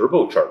there's a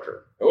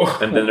turbocharger. Oh.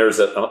 And then there's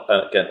an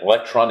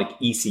electronic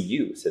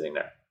ECU sitting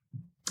there.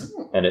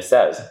 Oh. And it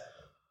says,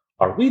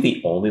 are we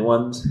the only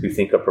ones who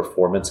think a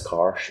performance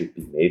car should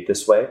be made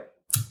this way?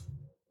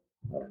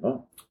 I don't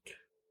know.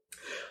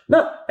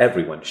 Not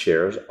everyone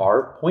shares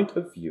our point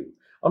of view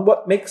on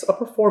what makes a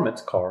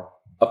performance car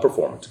a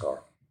performance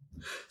car.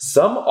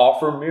 Some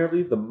offer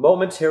merely the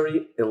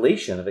momentary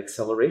elation of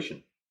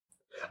acceleration.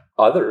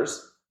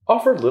 Others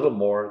offer little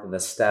more than the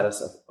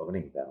status of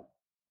owning them.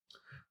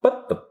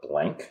 But the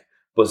blank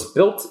was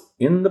built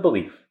in the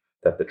belief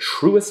that the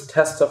truest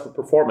test of a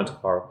performance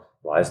car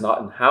lies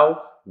not in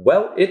how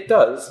well it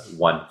does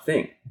one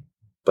thing,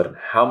 but in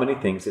how many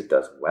things it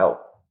does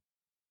well.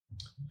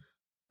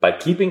 By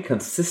keeping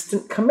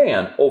consistent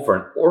command over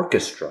an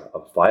orchestra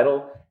of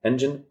vital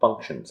engine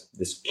functions,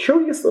 this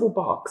curious little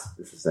box,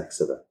 this is next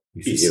to the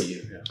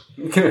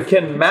ECU,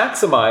 can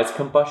maximize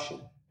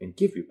combustion and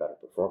give you better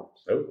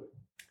performance. Oh.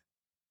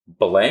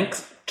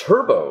 Blank's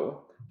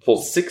turbo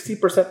pulls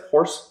 60%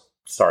 horse.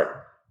 Sorry.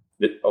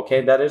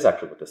 Okay, that is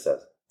actually what this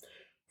says.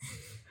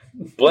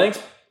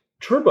 Blank's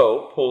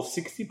turbo pulls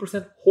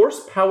 60%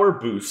 horsepower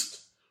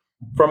boost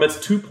from its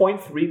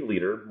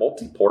 2.3-liter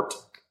multi-port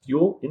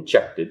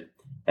fuel-injected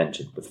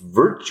engine with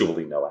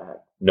virtually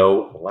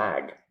no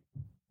lag.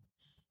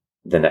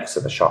 The next to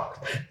the shocks.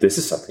 This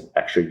is something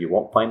actually you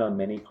won't find on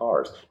many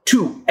cars.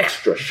 2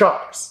 extra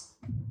shocks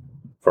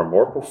for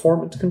more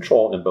performance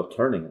control in both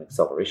turning and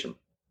acceleration.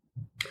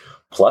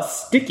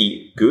 Plus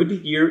sticky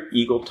Goodyear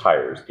Eagle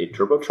tires, a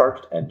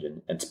turbocharged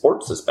engine, and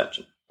sport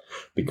suspension.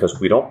 Because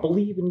we don't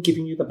believe in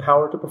giving you the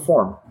power to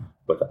perform,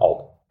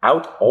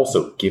 without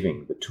also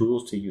giving the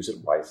tools to use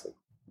it wisely.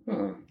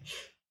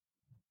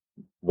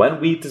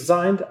 When we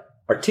designed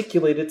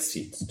articulated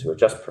seats to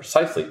adjust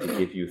precisely to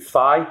give you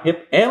thigh,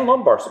 hip, and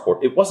lumbar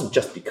support, it wasn't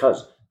just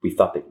because we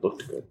thought they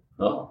looked good.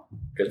 Oh,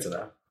 good to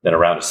know. Then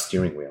around a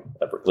steering wheel,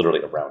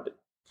 literally around it.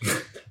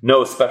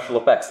 No special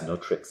effects, no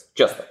tricks,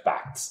 just the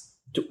facts.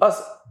 To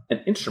us,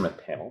 an instrument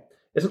panel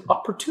is an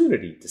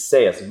opportunity to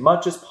say as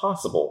much as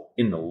possible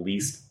in the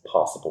least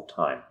possible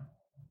time.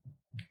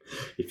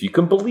 If you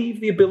can believe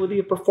the ability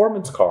of a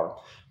performance car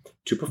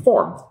to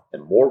perform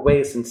in more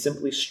ways than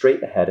simply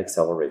straight-ahead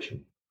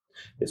acceleration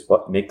is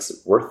what makes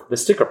it worth the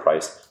sticker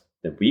price,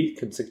 then we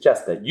can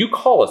suggest that you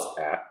call us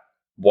at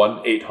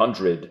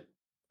 1-800,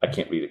 I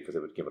can't read it because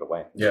it would give it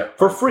away,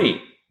 for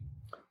free.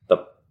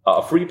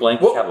 A free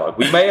blank catalog.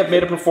 We may have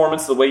made a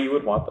performance the way you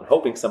would want, but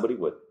hoping somebody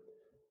would.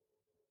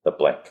 The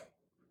blank.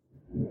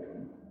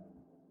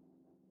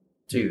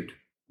 Dude.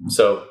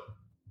 So,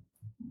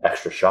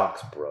 extra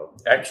shocks, bro.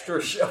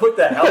 What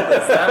the hell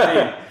does that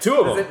mean? 2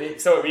 of them.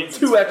 So it means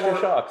 2 extra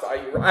shocks.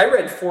 I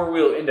read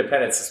 4-wheel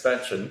independent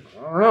suspension.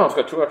 I don't know. It's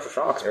got 2 extra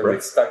shocks, bro.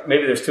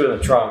 Maybe there's 2 in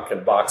the trunk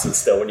and boxes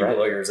still when you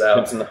blow yours out.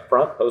 Jumps in the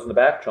front, hose in the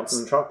back, jumps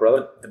in the trunk,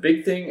 brother. The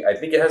big thing, I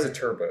think it has a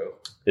turbo.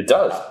 It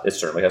does. It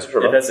certainly has a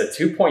turbo. It has a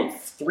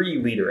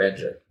 2.3-liter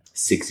engine.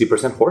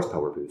 60%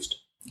 horsepower boost.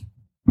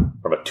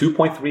 From a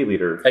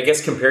 2.3-liter. I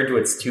guess compared to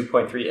its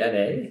 2.3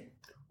 NA?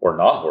 Or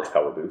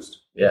non-horsepower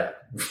boost. Yeah.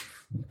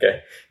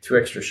 Okay. 2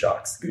 extra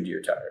shocks,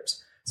 Goodyear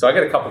tires. So I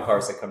got a couple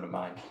cars that come to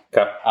mind.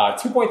 Okay.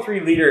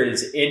 2.3 liter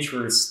is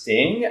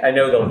interesting. I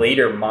know the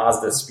later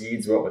Mazda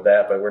Speeds went with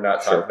that, but we're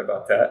not talking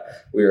about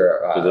that.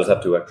 Do those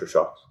have 2 extra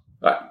shocks?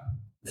 I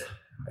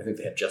think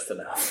they have just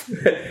enough.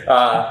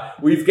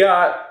 We've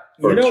got...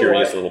 Or a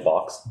curious little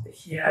box.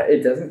 Yeah,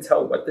 it doesn't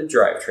tell what the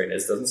drivetrain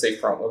is. It doesn't say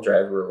front-wheel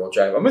drive, rear-wheel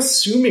drive. I'm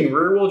assuming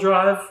rear-wheel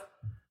drive.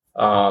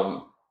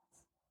 On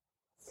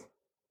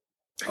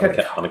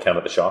account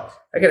of the shocks?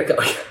 I got a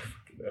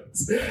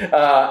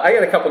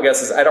couple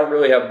guesses. I don't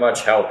really have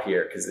much help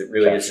here because it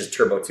really is just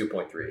Turbo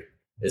 2.3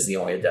 is the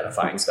only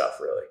identifying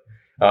stuff, really.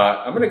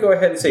 I'm going to go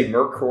ahead and say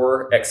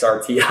Merkur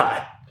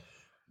XRTI.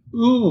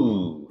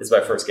 Ooh. Is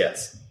my first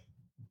guess.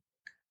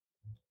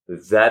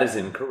 That is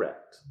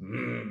incorrect.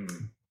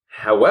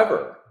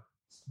 However,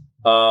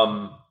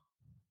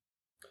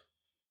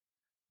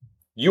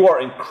 you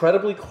are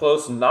incredibly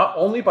close not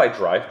only by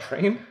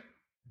drivetrain,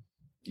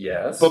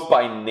 yes, but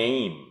by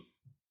name.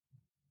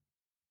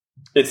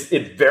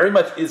 It very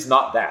much is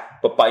not that,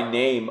 but by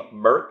name,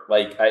 Merkur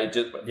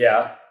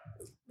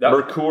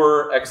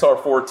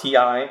XR4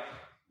 Ti,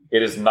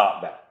 it is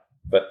not that.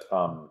 But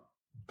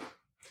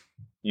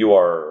you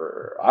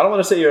are, I don't want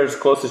to say you're as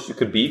close as you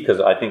could be, because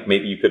I think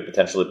maybe you could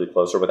potentially be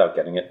closer without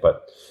getting it,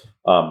 but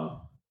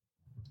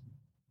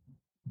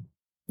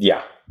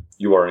yeah,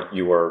 you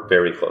are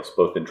very close,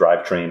 both in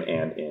drivetrain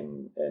and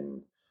in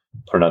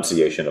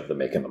pronunciation of the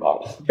make and the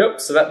model.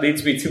 Yep, so that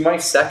leads me to my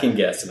second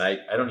guess, and I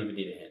don't even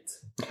need a hint.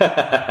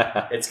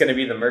 It's going to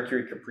be the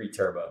Mercury Capri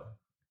Turbo,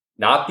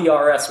 not the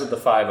RS with the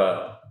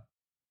 5.0.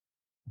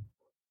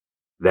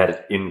 That is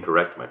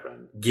incorrect, my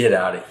friend. Get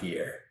out of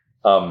here.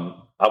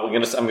 I'm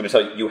going to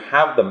tell you, you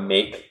have the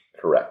make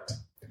correct.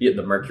 Yeah,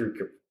 the Mercury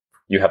Capri.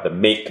 You have the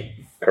make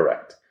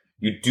correct.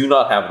 You do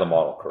not have the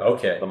model correct.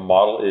 Okay. The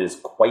model is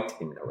quite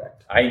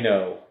incorrect. I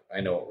know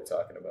what we're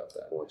talking about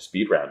then. Boy,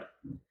 speed round.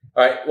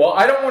 All right. Well,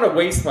 I don't want to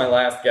waste my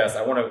last guess.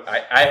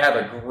 I have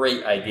a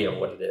great idea of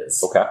what it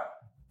is. Okay.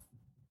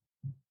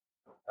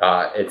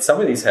 Some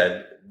of these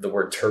had the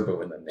word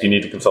turbo in them. Do you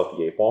need to consult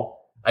the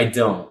 8-ball? I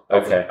don't.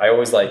 Okay. I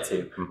always like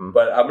to. Mm-hmm.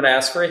 But I'm going to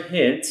ask for a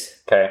hint.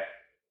 Okay.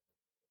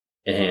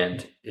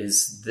 And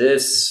is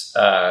this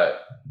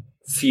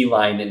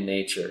feline in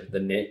nature,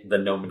 the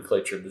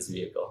nomenclature of this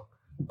vehicle?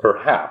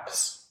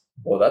 Perhaps.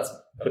 Well, that's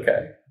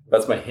okay.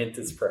 That's my hint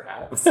is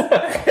perhaps. Well,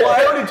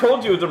 I already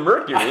told you it was a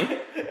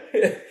Mercury.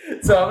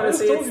 So I'm going to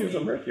say it's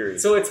a Mercury.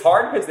 So it's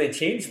hard because they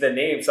changed the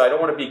name, so I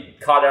don't want to be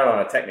caught out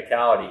on a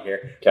technicality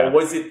here. Okay. But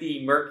was it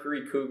the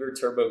Mercury Cougar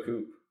Turbo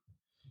Coupe?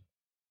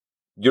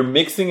 You're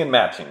mixing and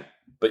matching,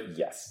 but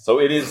yes. So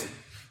it is.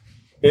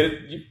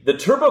 The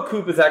Turbo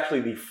Coupe is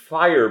actually the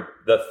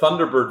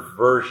Thunderbird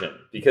version,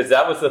 because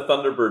that was the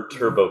Thunderbird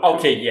Turbo Coupe.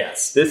 Okay,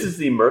 yes. This is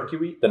the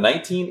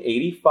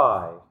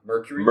 1985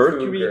 Mercury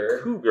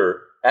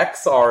Cougar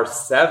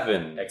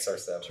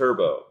XR7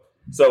 Turbo.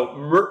 So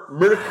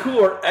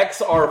Merkur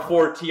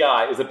XR4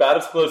 Ti is about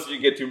as close as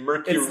you get to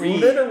Mercury it's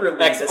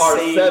literally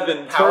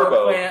XR7 power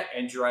Turbo. plant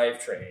and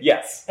drivetrain.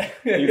 Yes,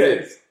 it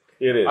is.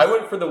 It is. I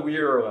went for the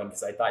weirder one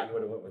because I thought you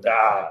would have went with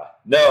that.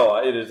 No,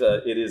 it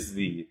is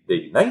the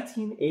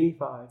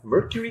 1985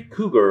 Mercury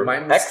Cougar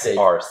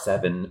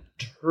XR7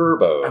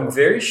 Turbo. I'm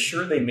very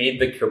sure they made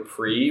the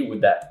Capri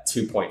with that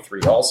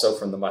 2.3 also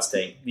from the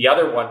Mustang. The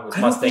other one was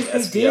Mustang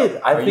SVO. They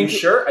did. Are you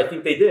sure? I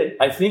think they did.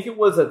 I think it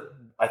was the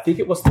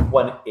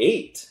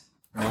 1.8.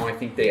 No, I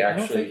think they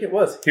actually. I don't think it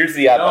was. Here's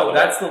the ad.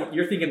 No,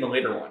 you're thinking the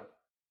later one.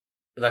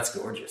 That's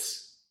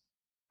gorgeous.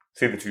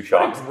 See the two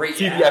shocks?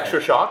 See the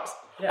extra shocks?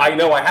 Yeah. I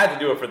know, I had to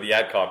do it for the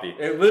ad copy.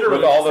 It literally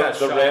with all the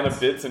shots. random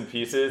bits and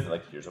pieces.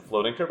 Like, here's a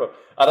floating turbo.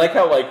 I like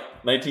how,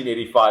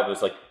 1985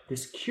 was like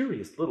this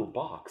curious little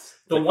box.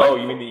 You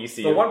mean the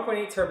ECU? The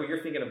 1.8 turbo,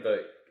 you're thinking of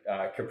the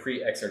Capri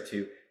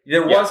XR2.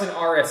 There was an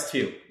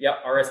RS2.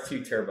 Yep,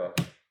 RS2 turbo.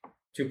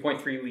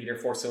 2.3 liter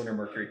 4-cylinder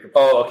Mercury Capri.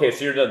 Oh, okay.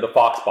 So you're the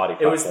Fox body.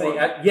 It was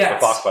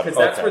because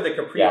that's where the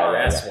Capri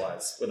RS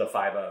was with a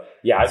 5.0.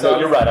 Yeah, so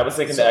you're right. I was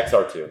thinking the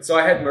XR2. So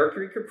I had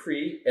Mercury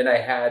Capri and I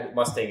had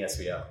Mustang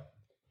SVO,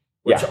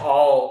 which they're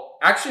all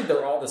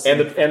the same.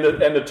 And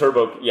the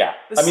turbo. Yeah,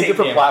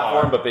 different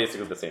platform, but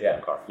basically the same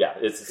car. Yeah,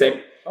 it's the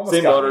same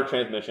motor,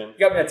 transmission. You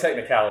got me a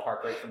technicality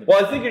part right from the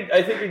beginning.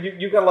 I think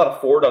you got a lot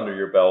of Ford under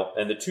your belt,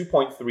 and the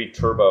 2.3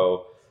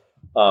 turbo.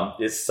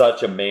 Is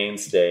such a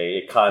mainstay.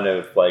 It kind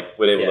of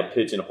would able to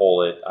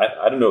pigeonhole it.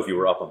 I don't know if you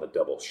were up on the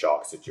double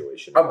shock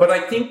situation, but I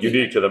think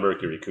unique to the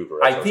Mercury Cougar.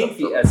 I think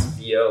the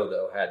SVO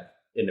though had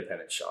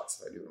independent shocks,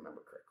 if I do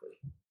remember correctly.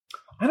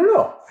 I don't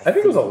know. I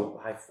think it was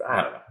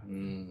I don't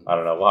know. I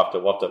don't know. We'll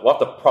have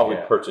to probably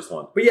purchase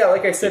one. But yeah,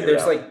 like I said,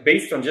 there's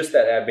based on just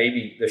that ad,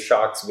 maybe the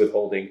shocks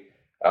withholding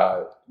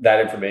that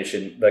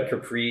information, the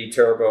Capri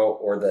Turbo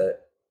or the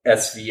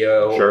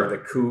SVO or the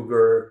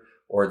Cougar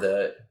or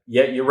the.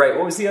 Yeah, you're right.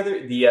 What was the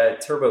other? The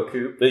Turbo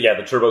Coupe.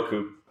 The Turbo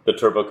Coupe. The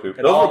Turbo Coupe.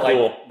 Those were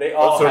cool. They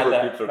all had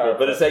that. Cool.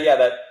 But it's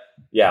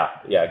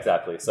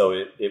exactly. So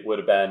it would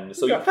have been.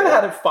 So you kind of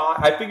had it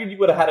 5. I figured you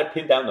would have had it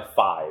pinned down to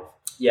 5.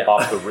 Yeah.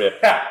 Off the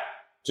rip.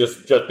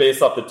 just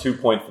based off the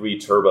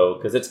 2.3 turbo,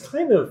 because it's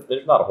kind of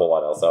there's not a whole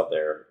lot else out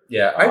there.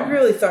 Yeah, I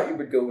really thought you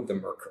would go with the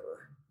Mercury.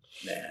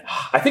 Man.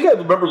 I think I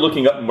remember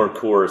looking up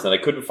Mercurs and I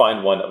couldn't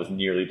find one that was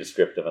nearly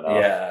descriptive enough.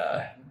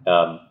 Yeah.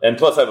 And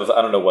plus I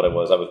don't know what it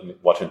was. I was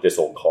watching This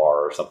Old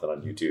Car or something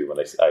on YouTube and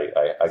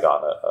I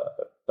got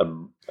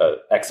a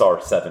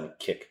XR7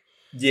 kick.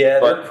 Yeah,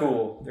 they're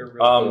cool. They're really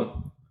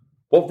cool.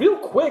 Well, real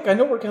quick, I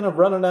know we're kind of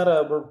running out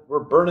of we're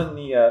burning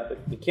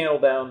the candle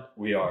down.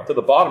 We are to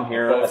the bottom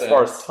here as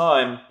far as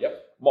time.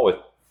 Yep. I'm always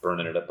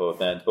burning it at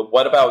both ends. But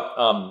what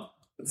about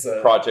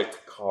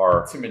Project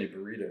Car? Too many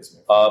burritos,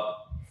 man.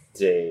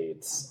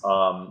 Updates.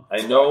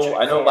 I know.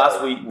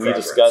 Last week we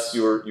discussed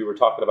you were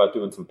talking about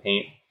doing some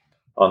paint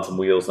on some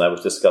wheels, and I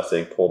was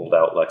discussing totaled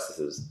out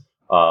Lexuses.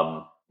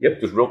 Yep.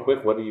 Just real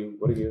quick, what do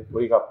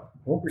you got?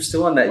 Well, we're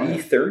still on that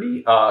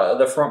E30.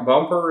 The front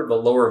bumper, the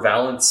lower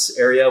valance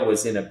area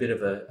was in a bit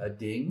of a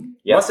ding.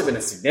 Yep. Must have been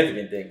a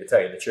significant ding, to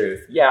tell you the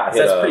truth. Yeah,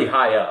 that's pretty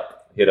high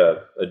up. Hit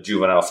a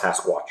juvenile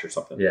Sasquatch or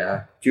something.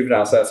 Yeah,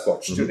 juvenile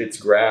Sasquatch stood its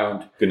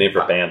ground. Good name for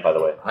a band, by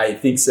the way. I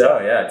think so.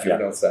 Yeah,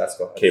 juvenile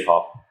Sasquatch.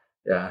 K-pop.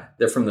 Yeah,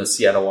 they're from the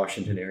Seattle,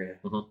 Washington area.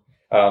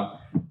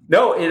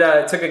 No,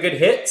 it took a good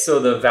hit. So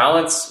the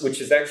valance,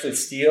 which is actually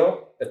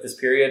steel at this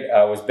period,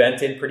 was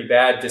bent in pretty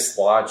bad,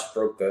 dislodged,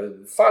 broke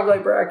the fog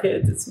light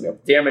bracket. It's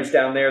damage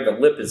down there. The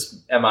lip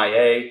is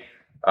MIA.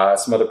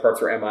 Some other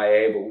parts were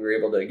MIA, but we were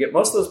able to get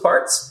most of those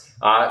parts.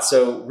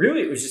 So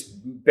really, it was just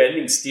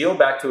bending steel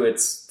back to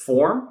its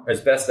form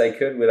as best I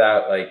could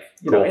without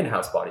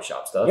in-house body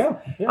shop stuff.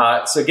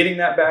 Yeah. So getting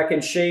that back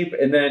in shape,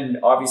 and then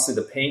obviously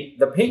the paint.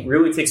 The paint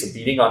really takes a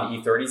beating on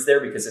E30s there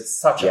because it's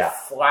such a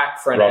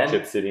flat front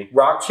end.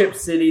 Rock chip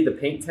city. The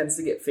paint tends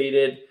to get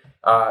faded.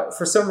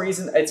 For some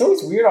reason, it's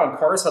always weird on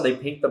cars how they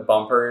paint the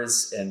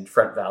bumpers and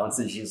front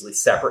valances usually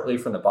separately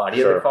from the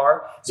body of the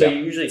car. So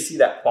you usually see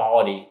that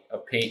quality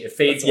of paint. It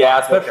fades.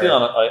 Especially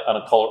on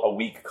a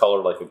weak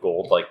color like a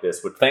gold like this.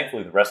 But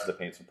thankfully, the rest of the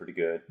paint's in pretty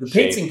good. The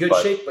paint's in good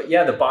shape, but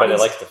the body. But it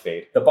likes to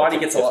fade. The body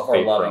gets a lot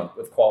more loving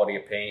with quality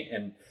of paint,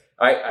 and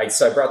I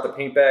brought the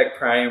paint bag,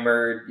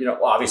 primer,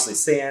 obviously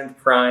sand,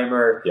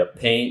 primer,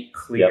 paint,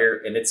 clear,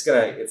 and it's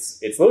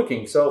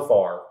looking so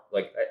far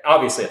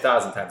obviously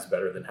 1,000 times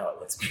better than how it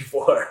looks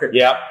before.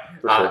 Yeah,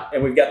 for sure.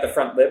 And we've got the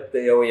front lip, the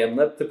OEM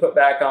lip to put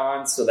back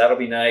on, so that'll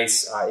be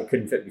nice. It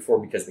couldn't fit before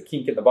because the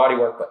kink in the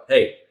bodywork, but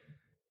hey,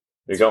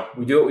 there you go.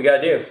 We do what we got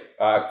to do.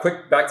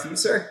 Quick, back to you,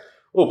 sir.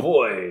 Oh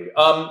boy,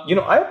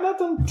 I have not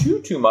done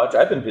too much.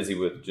 I've been busy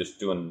with just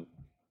doing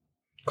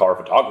car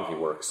photography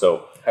work,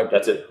 so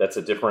that's it. That's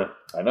a different.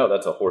 I know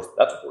that's a horse.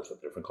 That's a horse of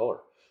a different color,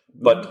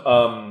 but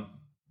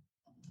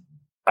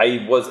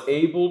I was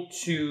able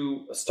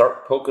to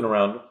start poking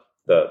around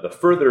the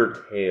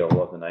further tail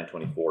of the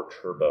 924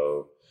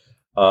 Turbo.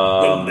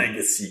 The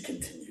legacy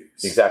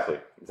continues. Exactly.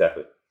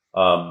 The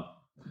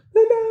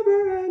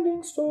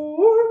never-ending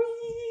story.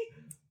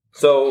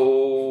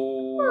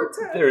 So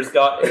there's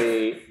got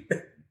a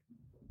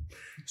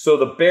So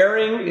the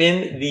bearing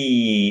in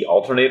the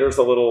alternator is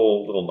a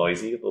little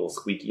noisy, a little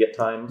squeaky at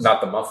times.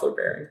 Not the muffler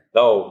bearing.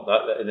 No,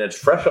 and it's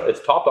fresh. It's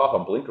topped off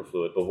on blinker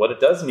fluid. But what it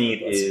does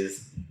need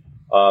is,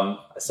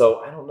 so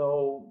I don't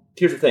know.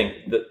 Here's the thing: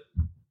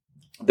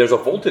 there's a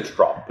voltage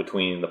drop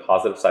between the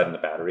positive side on the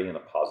battery and the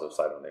positive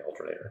side on the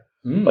alternator.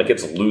 Like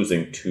it's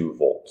losing 2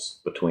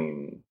 volts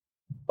between.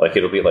 Like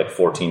it'll be like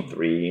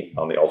 14.3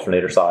 on the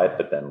alternator side,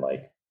 but then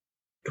like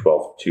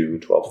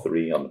 12.2,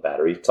 12.3 on the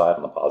battery side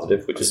on the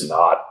positive, which is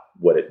not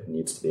what it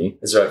needs to be.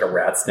 Is there like a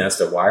rat's nest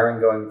of wiring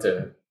going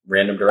to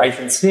random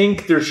directions? I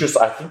think there's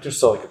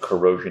still like a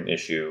corrosion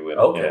issue and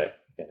a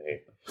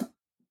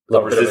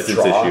resistance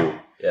issue.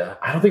 Yeah,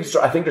 I think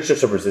there's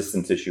just a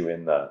resistance issue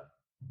in the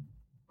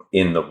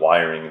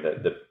wiring,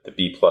 the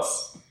B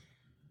plus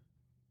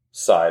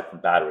side from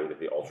battery to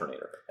the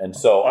alternator. And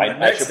so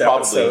I should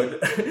probably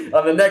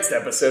on the next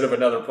episode of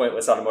another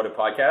Pointless Automotive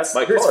Podcast,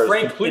 my car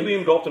is completely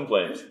engulfed in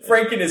flames.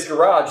 Frank in his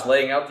garage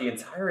laying out the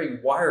entire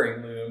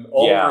wiring loom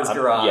all over his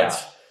garage. Yeah.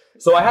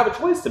 So I have a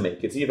choice to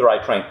make. It's either I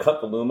try and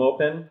cut the loom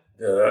open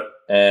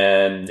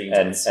and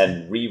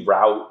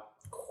reroute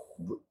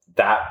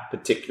that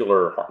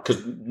particular,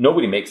 because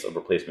nobody makes a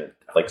replacement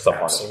like sub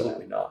harness.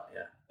 Absolutely not.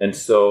 Yeah. And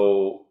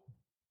so,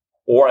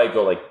 or I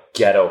go like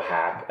ghetto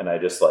hack and I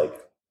just like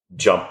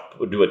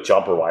do a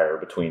jumper wire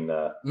between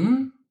the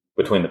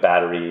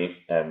battery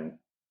and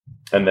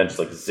then just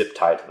like zip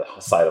tie to the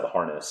side of the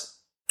harness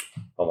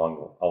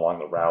along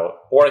the route.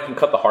 Or I can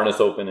cut the harness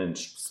open and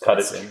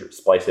splice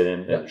it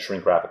in and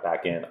shrink wrap it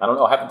back in. I don't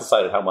know. I haven't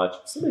decided how much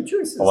I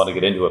want to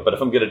get into it. But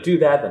if I'm going to do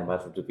that, then I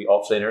have to do the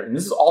alternator. And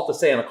this is all to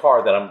say in a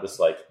car that I'm just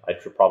like, I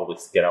should probably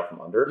get out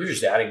from under. You're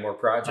just adding more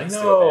projects.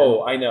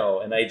 I know.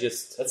 And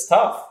that's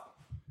tough.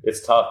 It's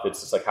tough.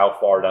 It's just like, how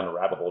far down the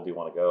rabbit hole do you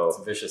want to go? It's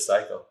a vicious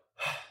cycle.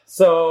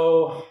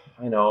 So,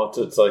 I know,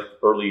 it's like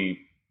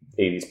early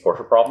 80s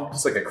Porsche problem.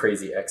 Just like a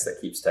crazy ex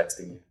that keeps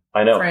texting you.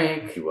 I know.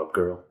 Frank. You up,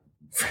 girl?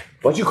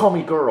 Why'd you call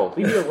me girl?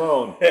 Leave me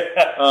alone.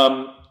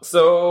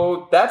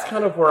 So that's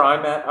kind of where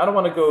I'm at. I don't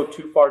want to go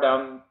too far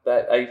down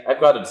that.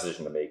 I've got a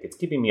decision to make. It's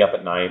keeping me up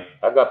at night.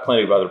 I've got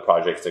plenty of other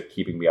projects that are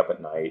keeping me up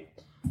at night.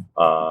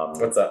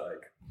 What's that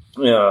like?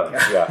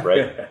 Yeah,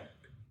 right.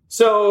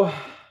 So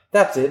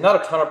that's it.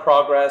 Not a ton of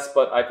progress,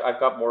 but I've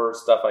got more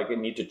stuff I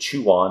need to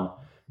chew on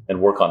and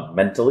work on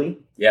mentally.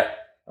 Yeah.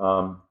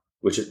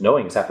 Which is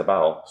knowing is half the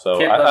battle. So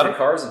can't love your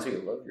cars until you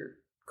love your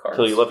cars.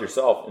 Until you love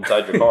yourself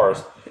inside your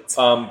cars.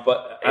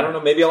 But I don't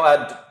know. Maybe I'll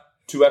add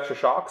 2 extra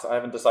shocks. I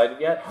haven't decided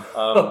yet.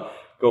 Full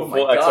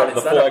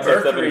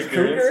XR7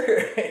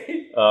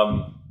 experience.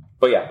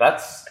 But yeah,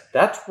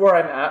 that's where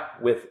I'm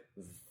at with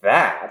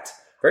that.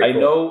 Very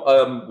cool.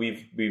 Know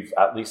we've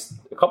at least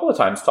a couple of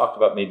times talked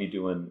about maybe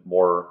doing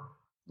more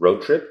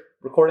road trip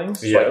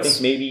recordings. Yes. So I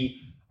think maybe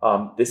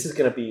this is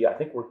going to be. I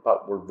think we're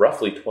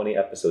roughly 20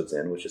 episodes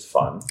in, which is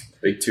fun.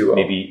 Big 2-0.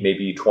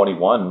 Maybe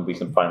 21. We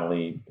can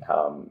finally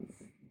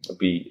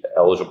be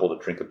eligible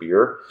to drink a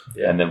beer,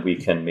 and then we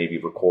can maybe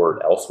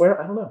record elsewhere.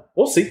 I don't know.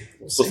 We'll see.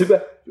 We'll see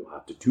that. You'll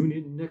have to tune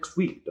in next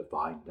week to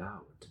find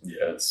out.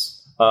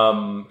 Yes.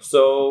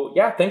 So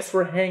yeah, thanks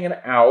for hanging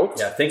out.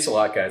 Yeah, thanks a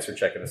lot, guys, for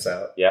checking us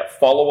out. Yeah,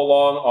 follow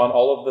along on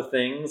all of the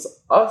things.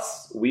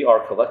 We are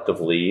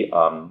collectively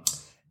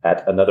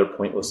at Another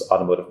Pointless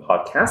Automotive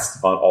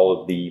Podcast on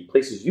all of the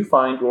places you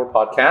find your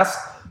podcast.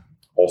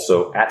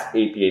 Also at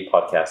APA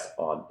Podcast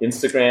on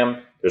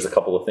Instagram. There's a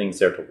couple of things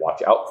there to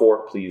watch out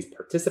for. Please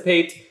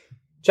participate.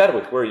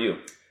 Chadwick, where are you?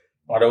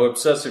 Auto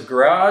Obsessive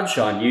Garage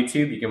on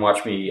YouTube. You can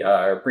watch me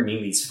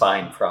bringing these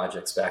fine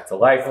projects back to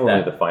life.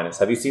 Only the finest.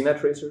 Have you seen that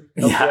tracer?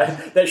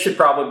 Yeah, that should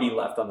probably be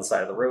left on the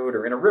side of the road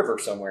or in a river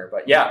somewhere.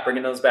 But yeah,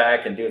 bringing those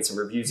back and doing some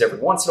reviews every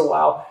once in a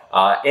while.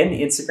 And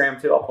the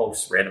Instagram too. I'll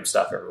post random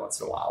stuff every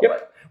once in a while. Yep.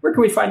 But where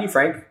can we find you,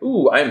 Frank?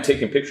 I am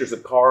taking pictures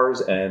of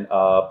cars and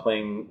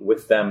playing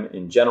with them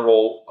in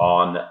general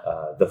on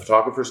the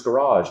Photographer's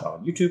Garage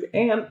on YouTube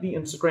and the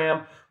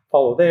Instagram.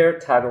 Follow there,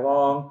 tag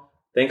along.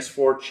 Thanks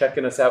for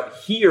checking us out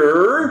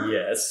here.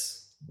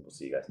 Yes. We'll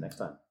see you guys next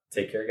time.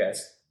 Take care,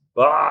 guys.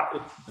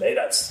 Bye.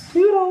 Laters.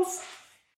 Toodles.